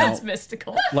 That You sounds know,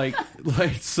 mystical. like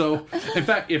so. In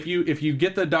fact, if you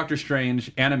get the Doctor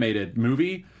Strange animated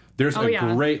movie, there's a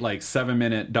yeah. great like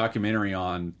 7-minute documentary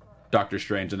on Doctor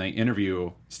Strange, and they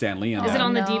interview Stan Lee in Is that. it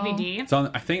on the No. DVD? It's on.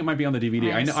 I think it might be on the DVD.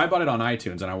 Nice. I bought it on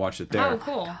iTunes and I watched it there. Oh,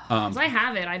 cool. 'Cause I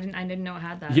have it. I didn't know it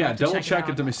had that. I'll Yeah, have to double check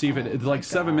it out. to see if it's like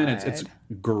 7 minutes. It's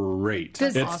great.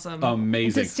 That's it's awesome.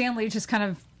 amazing. Did Stan Lee just kind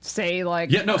of say like?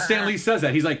 Yeah, no, Stan Lee says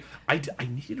that. He's like, I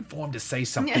needed for him to say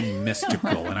something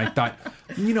mystical. And I thought,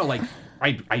 you know, like,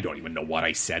 I don't even know what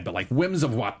I said, but like, whims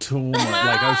of Watomb.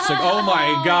 Like, I was just like, oh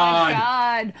my God.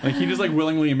 God. Like, he just like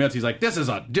willingly admits, he's like, this is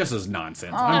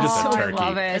nonsense. I'm just a Oh, I turkey.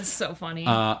 love it. It's so funny.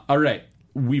 All right,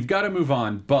 we've got to move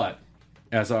on, but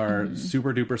as our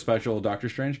super duper special Doctor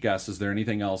Strange guest, is there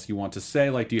anything else you want to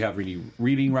say? Like, do you have any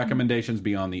reading recommendations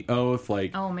beyond the Oath?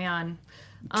 Like, oh man.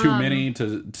 too many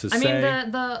to I say?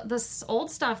 mean, the old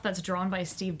stuff that's drawn by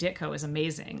Steve Ditko is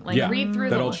amazing. Like, Yeah. read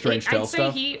through That the old Strange I'd Tale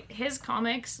say stuff? his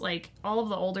comics, like all of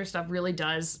the older stuff, really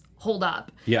does hold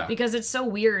up. Yeah. Because it's so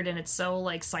weird and it's so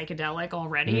like psychedelic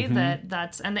already Mm-hmm.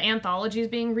 that's and the anthology is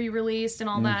being re-released and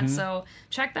all that. So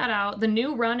check that out. The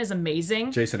new run is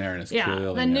amazing. Jason Aaron is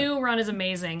killing the it. new run is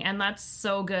amazing, and that's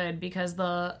so good because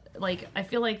I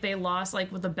feel like they lost,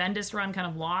 like with the Bendis run, kind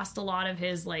of lost a lot of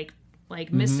his like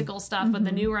Mm-hmm. mystical stuff, but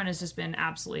the new run has just been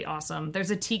absolutely awesome.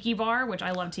 There's a tiki bar, which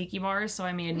I love tiki bars, so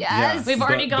I mean, Yes. we've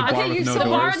already The got bar with no the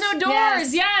bar with doors. no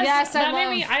doors. Yes, Yes, that made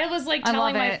me. I was like I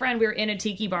telling love my it. friend we were in a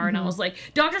tiki bar, and I was like,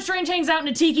 Doctor Strange hangs out in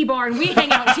a tiki bar, and we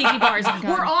hang out in tiki bars.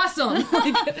 We're awesome.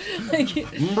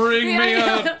 Bring me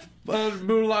a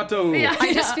mulatto. Yeah.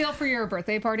 I just feel for your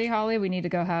birthday party, Holly. We need to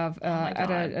go have at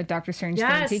God. a Doctor Strange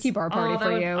themed tiki bar party that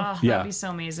for would, you. Oh, Yeah. that'd be so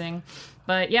amazing.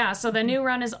 But yeah, so the new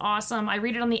run is awesome. I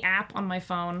read it on the app on my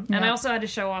phone, and I also had to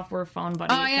show off we're phone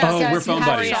buddies. Oh yes, Oh, yes, we're you phone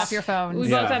have buddies. it off your phone. We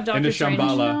Yeah, both have into Doctor Strange.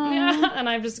 Shambhala. Yeah, and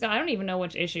I don't even know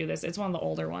which issue this. It's one of the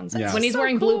older ones. Yeah. When he's so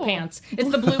wearing blue cool. pants. It's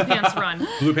the blue pants run.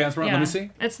 Blue pants run. Yeah. Let me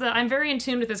see. It's I'm very in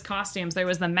tune with his costumes. There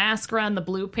was the mask run, the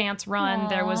blue pants run.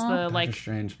 There was the Doctor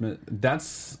Strange.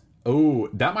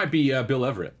 That might be Bill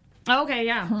Everett, okay,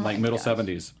 yeah. like middle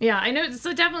 70s. Yeah, I know. So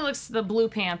it definitely looks the blue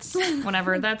pants.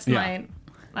 Whenever that's Yeah. my.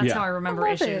 That's how I remember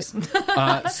issues.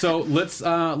 So let's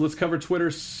cover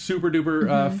Twitter super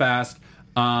duper fast.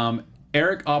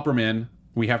 Eric Opperman,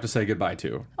 we have to say goodbye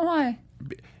to. Why?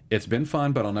 It's been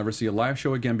fun, but I'll never see a live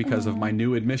show again because of my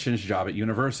new admissions job at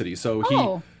university.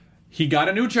 So he got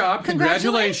a new job.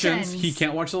 Congratulations. He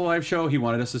can't watch the live show. He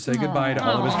wanted us to say goodbye to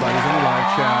all of his buddies in the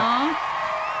live chat.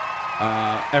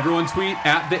 Everyone tweet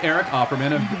at the Eric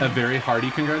Opperman a very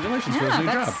hearty congratulations for his new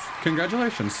job.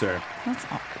 Congratulations, sir. That's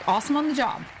awesome on the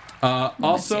job.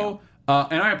 Also,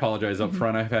 and I apologize up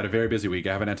front. I've had a very busy week.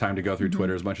 I haven't had time to go through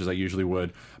Twitter as much as I usually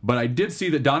would. But I did see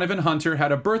that Donovan Hunter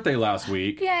had a birthday last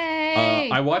week. Yay!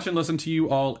 I watch and listen to you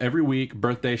all every week.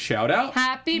 Birthday shout out.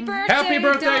 Happy birthday, Happy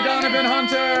birthday, Donovan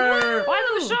Hunter!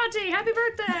 Why the Shanti? Happy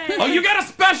birthday! Oh, you got a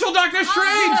special Doctor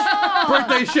Strange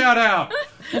birthday shout out.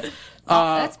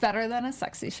 That's better than a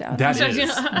sexy shout.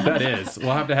 That is.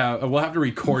 We'll have to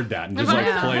record that and just play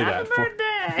that. Happy birthday!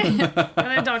 And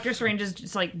then Doctor Strange's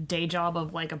just like day job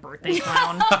of like a birthday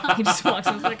clown. He just walks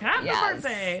in and is like, happy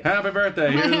birthday! Happy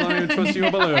birthday! Here, let me twist you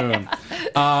a balloon.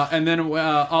 And then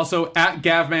also at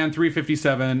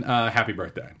Gavman357, happy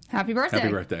birthday! Happy birthday!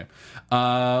 Happy birthday!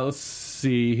 Let's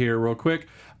see here real quick.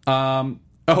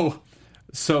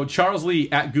 So Charles Lee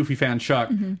at Goofy Fan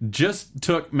Chuck just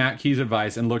took Matt Key's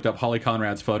advice and looked up Holly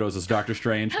Conrad's photos as Doctor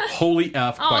Strange. Holy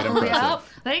F, quite impressive. Yep.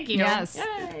 Thank you. Yes.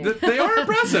 They are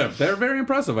impressive. They're very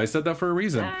impressive. I said that for a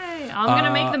reason. Yay. I'm going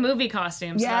to make the movie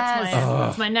costumes. Yes.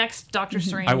 That's my next Doctor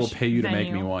Strange I will pay you to make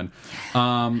me one.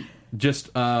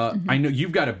 I know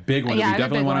you've got a big one that we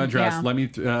definitely want to address. Yeah. Let me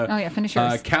finish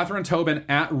yours. Catherine Tobin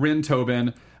at Rin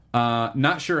Tobin.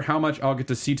 Not sure how much I'll get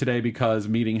to see today because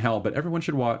meeting hell, but everyone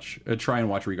should try and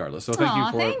watch regardless. So thank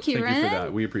you for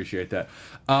that. We appreciate that.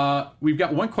 We've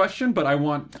got one question, but I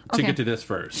want to get to this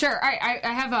first. Sure.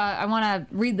 I want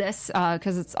to read this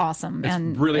because it's awesome.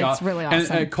 It's really awesome.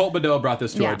 And Colt Badeau brought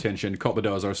this to our attention. Colt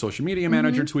Badeau is our social media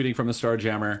manager, tweeting from the Star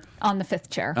Jammer on the fifth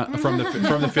chair. From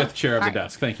the fifth chair of the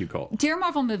desk. Thank you, Colt. Dear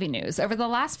Marvel Movie News, over the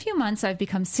last few months, I've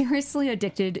become seriously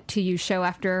addicted to you show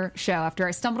after show after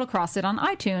I stumbled across it on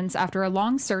iTunes after a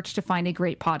long search to find a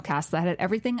great podcast that had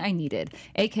everything I needed,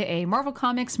 aka Marvel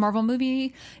Comics, Marvel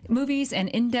movies, and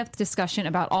in-depth discussion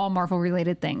about all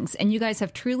Marvel-related things. And you guys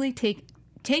have truly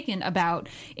taken about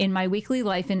in my weekly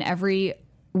life in every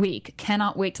week.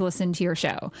 Cannot wait to listen to your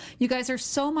show. You guys are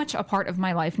so much a part of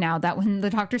my life now that when the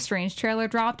Doctor Strange trailer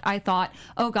dropped, I thought,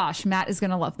 oh gosh, Matt is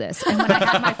going to love this. And when I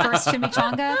had my first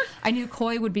chimichanga, I knew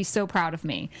Coy would be so proud of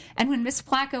me. And when Miss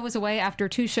Placca was away after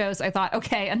 2 shows, I thought,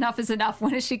 okay, enough is enough.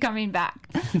 When is she coming back?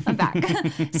 I'm back.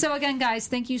 So again, guys,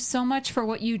 thank you so much for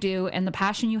what you do and the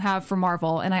passion you have for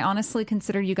Marvel. And I honestly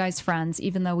consider you guys friends,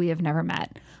 even though we have never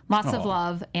met. Lots of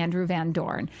love, Andrew Van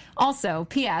Dorn. Also,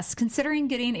 P.S., considering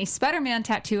getting a Spider-Man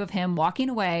tattoo of him walking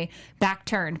away, back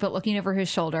turned, but looking over his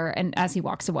shoulder and as he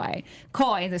walks away.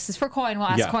 Coy, this is for Coy, and we'll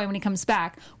ask Coy when he comes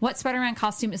back, what Spider-Man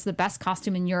costume is the best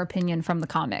costume in your opinion from the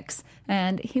comics?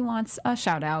 And he wants a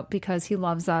shout out because he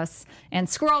loves us. And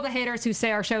screw all the haters who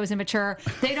say our show is immature.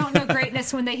 They don't know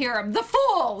greatness when they hear him. The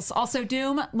fools! Also,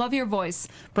 Doom, love your voice,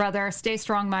 brother. Stay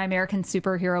strong, my American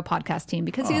superhero podcast team,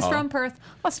 because he is from Perth,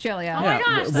 Australia. Oh my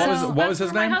gosh. What was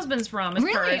his name? My husband's from. It's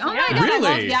Really? Perth. Oh my Yeah. god!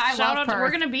 Really? I love Perth. We're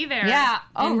gonna be there. Yeah.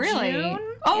 Oh, in really? June?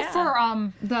 Oh, Yeah.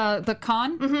 for the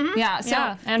con. Mm-hmm. Yeah.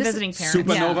 So and this- visiting parents.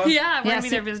 Supernova? Yeah, we're gonna be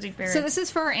there visiting parents. So this is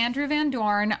for Andrew Van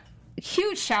Dorn.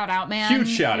 Huge shout out, man. Huge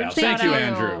shout out. Thank you,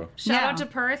 Andrew. Shout out to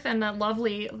Perth and that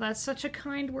lovely. That's such a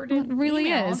kind worded. It really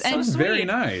email. is. So And sweet. Very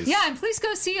nice. Yeah, and please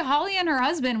go see Holly and her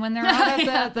husband when they're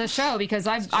out of the show because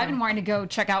I've been wanting to go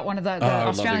check out one of the I would love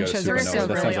to Australian go to shows. Supernova. They're so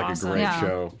That really sounds like awesome. a great Yeah.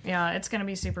 show. Yeah, it's gonna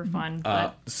be super fun.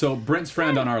 But So Brent's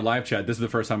friend on our live chat, this is the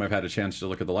first time I've had a chance to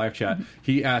look at the live chat.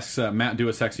 He asks Matt, do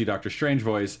a sexy Doctor Strange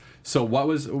voice. So what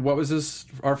was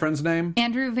our friend's name?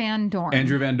 Andrew Van Dorn.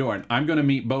 Andrew Van Dorn. I'm going to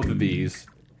meet both of these.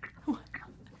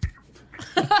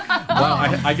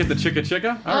 Wow, I get the chicka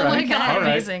chicka. All right, God, all right.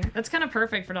 amazing. That's kind of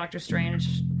perfect for Doctor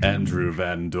Strange. Andrew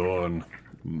Van Dorn,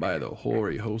 by the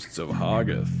hoary hosts of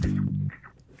Hogarth.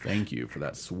 Thank you for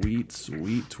that sweet,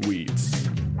 sweet tweet.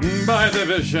 By the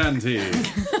Vishanti.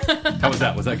 How was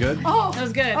that? Was that good? Oh, That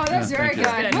was good. Oh, that's very good.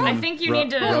 Good. I think you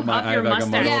need to rub my up your eye back on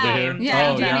my mustache over here. game. Yeah,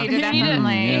 Oh, you yeah. need You to need to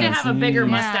definitely. have a bigger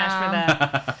mustache for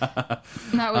that.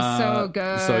 That was so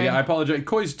good. So yeah, I apologize.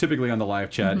 Coy's typically on the live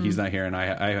chat. He's not here, and I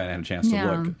haven't had a chance to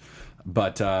Yeah. look.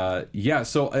 But so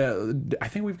I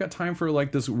think we've got time for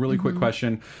like this really quick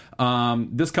question.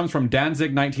 This comes from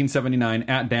Danzig1979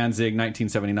 at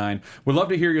Danzig1979. Would love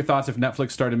to hear your thoughts if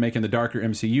Netflix started making the darker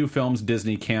MCU films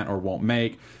Disney can't or won't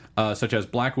make, such as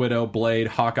Black Widow, Blade,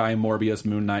 Hawkeye, Morbius,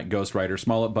 Moon Knight, Ghost Rider,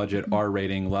 smaller budget, R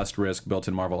rating, less risk,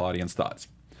 built-in Marvel audience. Thoughts?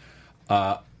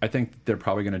 I think they're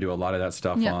probably going to do a lot of that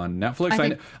stuff Yeah. on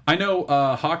Netflix. I know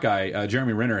Hawkeye,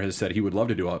 Jeremy Renner has said he would love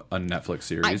to do a Netflix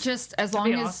series. As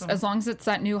long as it's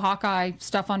that new Hawkeye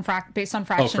stuff on based on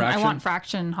Fraction. Fraction? I want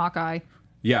Fraction Hawkeye.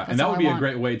 Yeah, and that all would I be a want.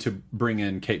 great way to bring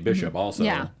in Kate Bishop also,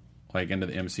 Yeah. like into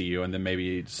the MCU, and then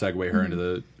maybe segue her into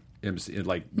the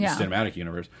cinematic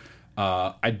universe.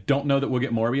 I don't know that we'll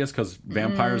get Morbius because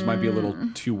vampires might be a little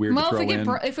too weird to throw in.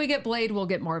 If we get Blade, we'll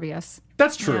get Morbius.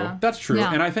 That's true. Yeah. That's true.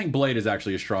 Yeah. And I think Blade is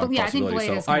actually a strong Yeah, I think possibility.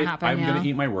 Blade is So gonna happen, I'm yeah. going to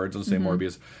eat my words and say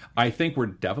Morbius. I think we're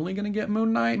definitely going to get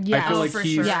Moon Knight. Yes. I feel like for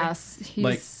he's sure. Yes, he's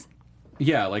like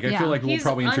I feel like we'll He's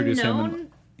probably introduce unknown,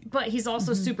 him. but he's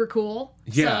also super cool.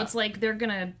 Yeah. So it's like they're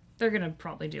gonna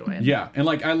probably do it. Yeah, and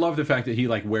like I love the fact that he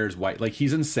like wears white. Like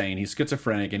he's insane. He's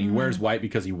schizophrenic, and he wears white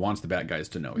because he wants the bad guys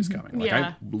to know he's coming. Like Yeah.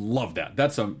 I love that.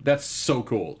 That's so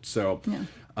cool. So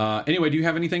anyway, do you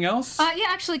have anything else? Yeah,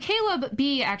 actually, Caleb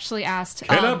B actually asked.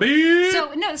 Caleb B!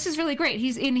 So no, this is really great.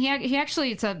 He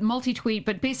actually it's a multi-tweet,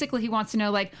 but basically he wants to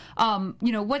know like,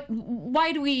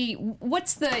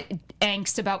 what's the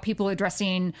angst about people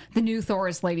addressing the new Thor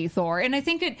as Lady Thor? And I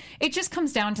think it just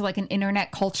comes down to like an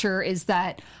internet culture is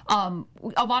that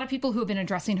a lot of people who have been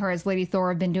addressing her as Lady Thor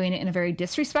have been doing it in a very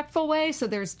disrespectful way. So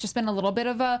there's just been a little bit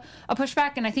of a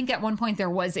pushback, and I think at one point there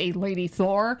was a Lady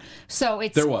Thor. So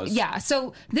There was. Yeah.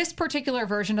 So this particular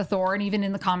version of Thor, and even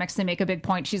in the comics, they make a big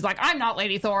point. She's like, I'm not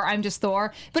Lady Thor, I'm just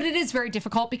Thor. But it is very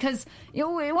difficult because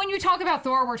when you talk about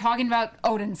Thor, we're talking about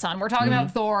Odin's son. We're talking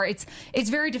about Thor. It's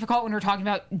very difficult when we're talking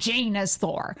about Jane as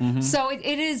Thor. So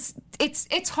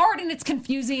it's hard and it's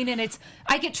confusing and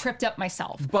I get tripped up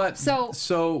myself. But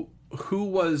so who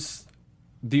was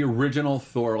the original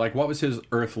Thor? Like, what was his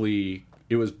earthly?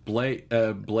 It was Blake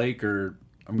or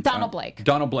Donald Blake.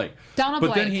 Donald Blake. Donald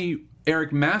But Blake. then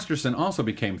Eric Masterson also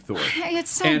became Thor.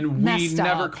 It's so and we messed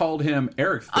never up. called him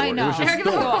Eric Thor. I know. It was just Eric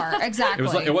Thor.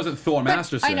 exactly. It wasn't Thor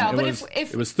Masterson. I know, it but was,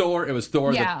 if it was Thor. It was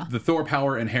Thor. Yeah. The Thor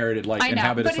power inherited I know,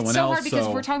 inhabited but someone it's so else. hard because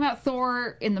we're talking about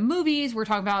Thor in the movies. We're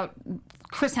talking about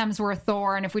Chris Hemsworth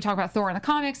Thor, and if we talk about Thor in the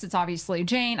comics, it's obviously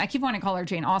Jane. I keep wanting to call her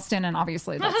Jane Austen, and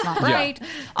obviously that's not right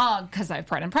because I have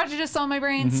Pride and Prejudice on my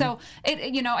brain. So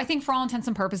I think for all intents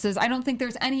and purposes, I don't think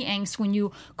there's any angst when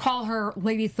you call her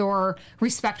Lady Thor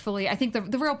respectfully. I think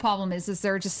the real problem is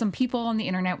there are just some people on the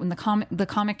internet when the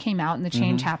comic came out and the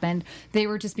change happened, they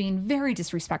were just being very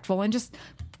disrespectful and just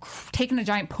taking a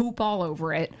giant poop all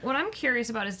over it. What I'm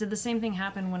curious about is, did the same thing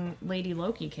happen when Lady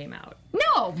Loki came out?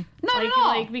 No, not at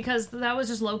all. Because that was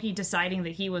just Loki deciding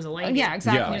that he was a lady. Yeah,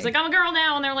 exactly. Yeah. He was like, I'm a girl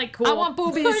now, and they're like, cool. I want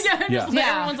boobies. Yeah.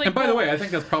 Everyone's like, And by the cool. way, I think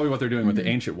that's probably what they're doing with the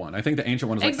Ancient One. I think the Ancient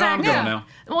One is like, Exactly. oh, I'm a girl now.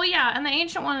 Well, yeah, and the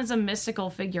Ancient One is a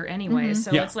mystical figure anyway,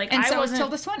 so Yeah. it's like And I so is wasn't.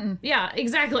 Tilda Swinton. Yeah,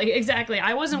 exactly.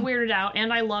 I wasn't weirded out,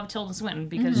 and I love Tilda Swinton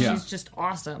because Yeah. she's just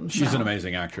awesome. She's so. an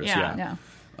amazing actress. Yeah. Yeah.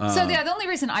 So the only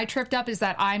reason I tripped up is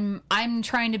that I'm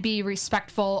trying to be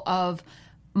respectful of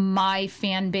my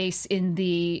fan base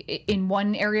in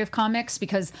one area of comics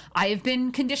because I have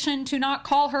been conditioned to not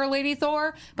call her Lady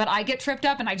Thor, but I get tripped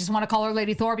up and I just want to call her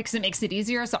Lady Thor because it makes it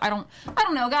easier. So I don't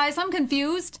know, guys. I'm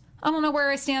confused. I don't know where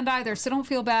I stand either, so don't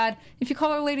feel bad. If you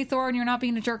call her Lady Thor and you're not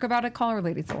being a jerk about it, call her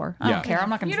Lady Thor. I don't care. I'm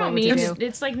not going to You tell don't you what mean to do.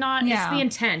 it's like not. It's the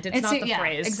intent. It's not the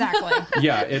phrase. Exactly.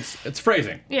 Yeah, it's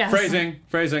phrasing. Yes. Phrasing.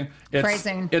 It's,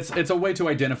 Phrasing. It's a way to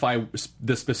identify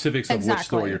the specifics of which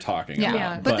Exactly. Thor you're talking Yeah.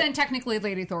 about. But then technically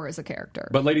Lady Thor is a character.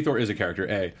 But Lady Thor is a character,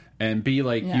 A. And B,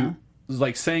 like, you...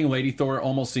 Like, saying Lady Thor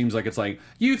almost seems like it's like,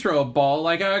 you throw a ball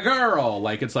like a girl.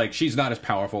 Like, it's like, she's not as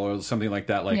powerful or something like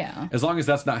that. Like, as long as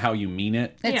that's not how you mean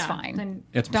it. It's fine.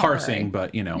 It's Don't parsing, worry.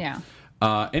 but, you know.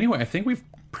 Yeah. Anyway, I think we've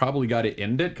probably got to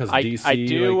end it because DC... I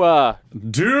do.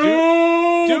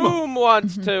 Doom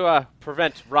wants to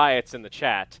prevent riots in the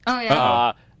chat. Oh,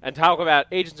 yeah. And talk about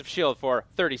Agents of S.H.I.E.L.D. for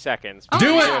 30 seconds. Oh,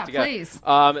 Do it! yeah, together. please.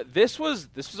 This was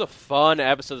a fun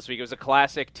episode this week. It was a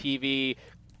classic TV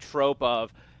trope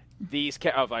of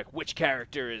which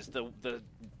character is the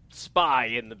spy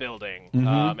in the building,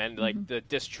 and like the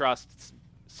distrust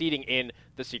seating in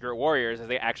the Secret Warriors as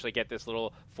they actually get this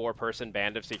little 4-person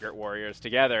band of Secret Warriors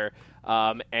together,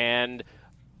 and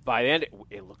by the end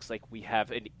it looks like we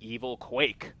have an evil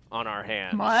Quake on our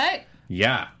hands. What?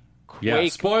 Yeah. Yeah.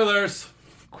 Spoilers.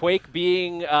 Quake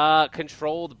being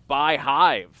controlled by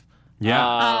Hive.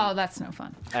 Yeah. That's no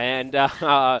fun. And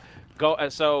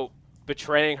so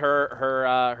betraying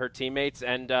her teammates,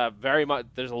 and very much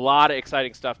there's a lot of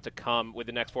exciting stuff to come with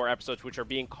the next 4 episodes, which are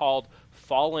being called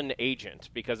Fallen Agent,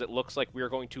 because it looks like we are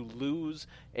going to lose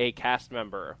a cast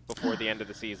member before the end of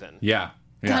the season. Yeah.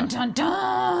 Dun dun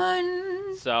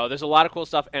dun. So there's a lot of cool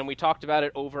stuff, and we talked about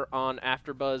it over on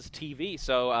AfterBuzz TV.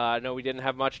 So I know we didn't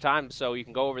have much time, so you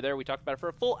can go over there. We talked about it for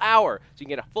a full hour. So you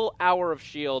can get a full hour of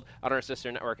S.H.I.E.L.D. on our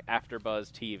sister network,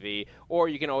 AfterBuzz TV. Or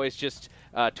you can always just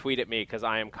tweet at me, because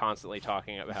I am constantly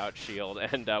talking about S.H.I.E.L.D.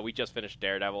 And we just finished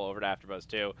Daredevil over to AfterBuzz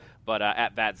too. But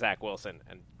at that Zach Wilson,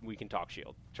 and we can talk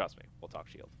S.H.I.E.L.D. Trust me, we'll talk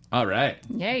S.H.I.E.L.D. All right.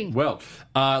 Yay. Well,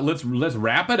 let's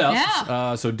wrap it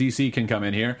up so DC can come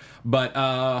in here. But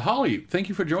Holly, thank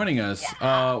you for joining us.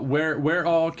 Where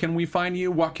all can we find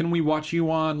you? What can we watch you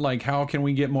on? Like, how can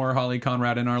we get more Holly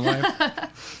Conrad in our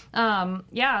life?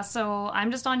 So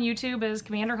I'm just on YouTube as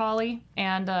Commander Holly,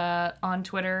 and on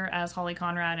Twitter as Holly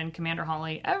Conrad and Commander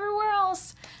Holly everywhere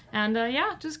else. And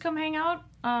just come hang out,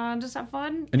 just have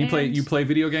fun. And you play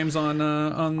video games on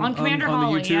Commander on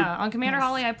Holly, the YouTube? yeah. On Commander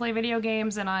Holly, I play video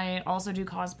games, and I also do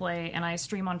cosplay, and I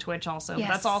stream on Twitch also. Yes.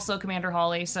 That's also Commander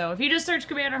Holly. So if you just search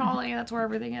Commander Holly, that's where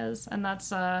everything is. And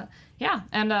that's And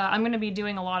I'm going to be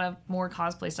doing a lot of more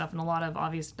cosplay stuff and a lot of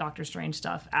obvious Doctor Strange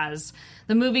stuff as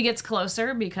the movie gets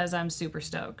closer, because I'm super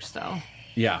stoked. So.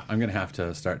 Yeah, I'm going to have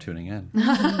to start tuning in. Well,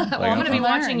 I'm going to be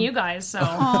watching you guys, so.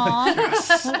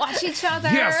 Yes. We'll watch each other.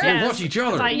 Yes, we'll watch each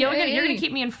other. So you're going to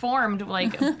keep me informed,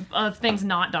 like, of things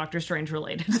not Doctor Strange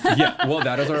related. Yeah, well,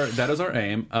 that is our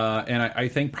aim. And I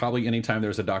think probably anytime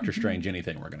there's a Doctor Strange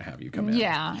anything, we're going to have you come in.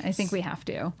 Yeah, I think we have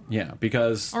to. Yeah,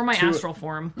 because... Or my astral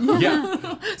form.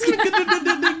 Yeah.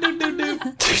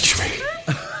 Teach me.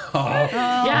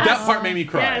 Yes. That part made me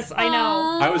cry. Yes, I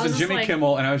know. I was in Jimmy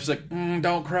Kimmel, and I was just like,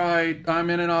 don't cry. I'm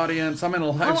in an audience. I'm in a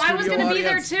live studio I was going to be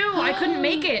there too. I couldn't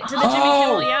make it to the Jimmy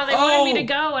Kimmel. Yeah, they wanted me to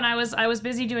go, and I was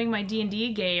busy doing my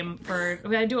D&D game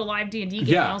I do a live D&D game.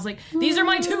 Yeah. And I was like, these are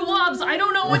my two loves. I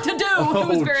don't know what to do.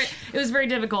 It was very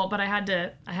difficult, but I had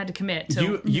to commit.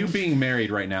 To... You being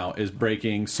married right now is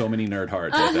breaking so many nerd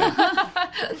hearts,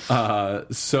 I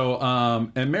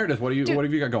think. And Meredith, what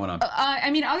have you got going on? I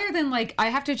mean, other than, like, I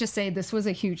have to just say this was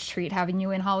a huge treat having you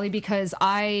in, Holly, because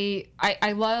I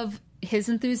love his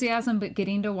enthusiasm, but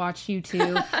getting to watch you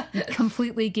two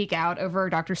completely geek out over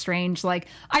Doctor Strange. Like,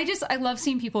 I love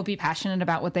seeing people be passionate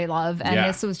about what they love. And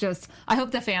this was just, I hope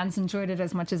the fans enjoyed it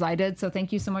as much as I did. So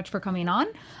thank you so much for coming on.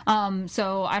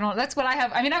 That's what I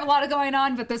have. I mean, I have a lot of going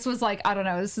on, but this was like, I don't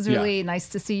know, this is really nice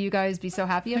to see you guys be so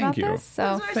happy about this.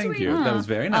 So thank you. That was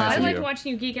very nice. I of liked you.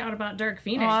 watching you geek out about Dark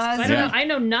Phoenix. I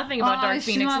know nothing about Dark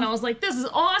Phoenix, and I was like, this is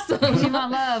awesome.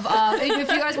 Shimon Love. If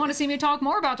you guys want to see me talk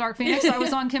more about Dark Phoenix, I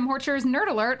was on Kim Horcher's Nerd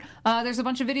Alert. There's a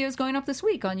bunch of videos going up this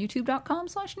week on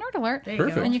youtube.com/Nerd Alert.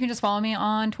 Perfect. And you can just follow me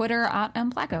on Twitter at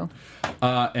mplaco.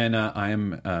 And I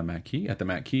am Matt Key at the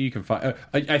Matt Key. You can find.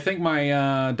 I think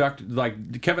my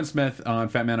Kevin Smith on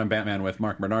Fat Man on Batman with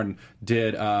Mark Bernardin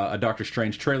did a Doctor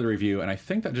Strange trailer review, and I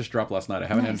think that just dropped last night. I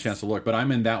haven't had a chance to look, but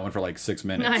I'm in that one for like 6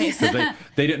 minutes. Nice.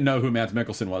 They didn't know who Mads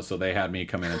Mikkelsen was, so they had me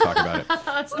come in and talk about it.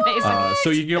 That's amazing.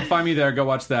 So you'll find me there. Go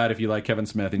watch that if you like Kevin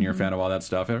Smith and you're a fan of all that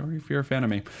stuff, or if you're a fan of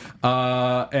me.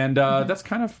 And that's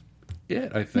kind of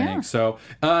it, I think. Yeah. So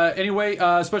anyway,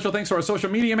 special thanks to our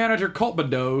social media manager, Colt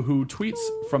Badeau, who tweets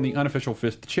from the unofficial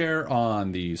fifth chair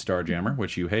on the Starjammer,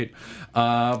 which you hate.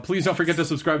 Please don't forget to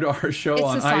subscribe to our show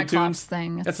on iTunes. It's a Cyclops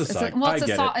thing.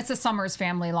 It's a Summers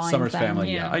Family line Summers thing.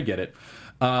 Family, yeah, I get it.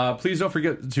 Please don't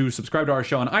forget to subscribe to our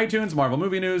show on iTunes, Marvel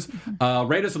Movie News.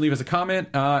 Rate us and leave us a comment,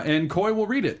 and Coy will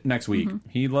read it next week.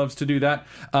 He loves to do that.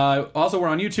 Also, we're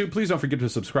on YouTube. Please don't forget to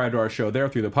subscribe to our show there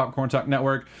through the Popcorn Talk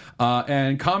Network.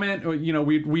 And comment.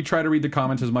 We try to read the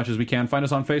comments as much as we can. Find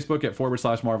us on Facebook at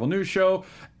 /Marvel News Show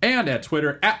and at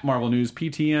Twitter at Marvel News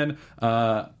PTN.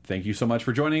 Thank you so much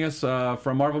for joining us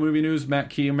from Marvel Movie News,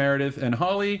 Matt Key, Meredith, and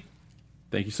Holly.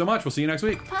 Thank you so much. We'll see you next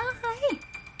week. Bye.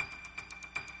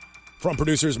 From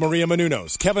producers Maria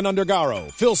Menounos, Kevin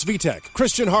Undergaro, Phil Svitek,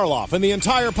 Christian Harloff, and the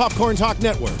entire Popcorn Talk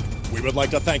Network, we would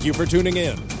like to thank you for tuning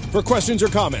in. For questions or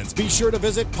comments, be sure to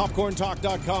visit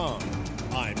popcorntalk.com.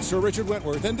 I'm Sir Richard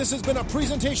Wentworth, and this has been a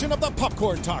presentation of the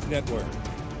Popcorn Talk Network.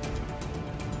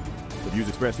 The views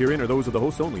expressed herein are those of the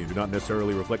hosts only and do not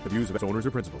necessarily reflect the views of its owners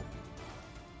or principals.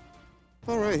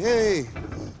 All right, hey.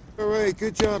 All right,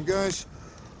 good job, guys.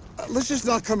 Let's just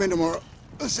not come in tomorrow.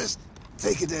 Let's just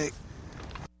take a day.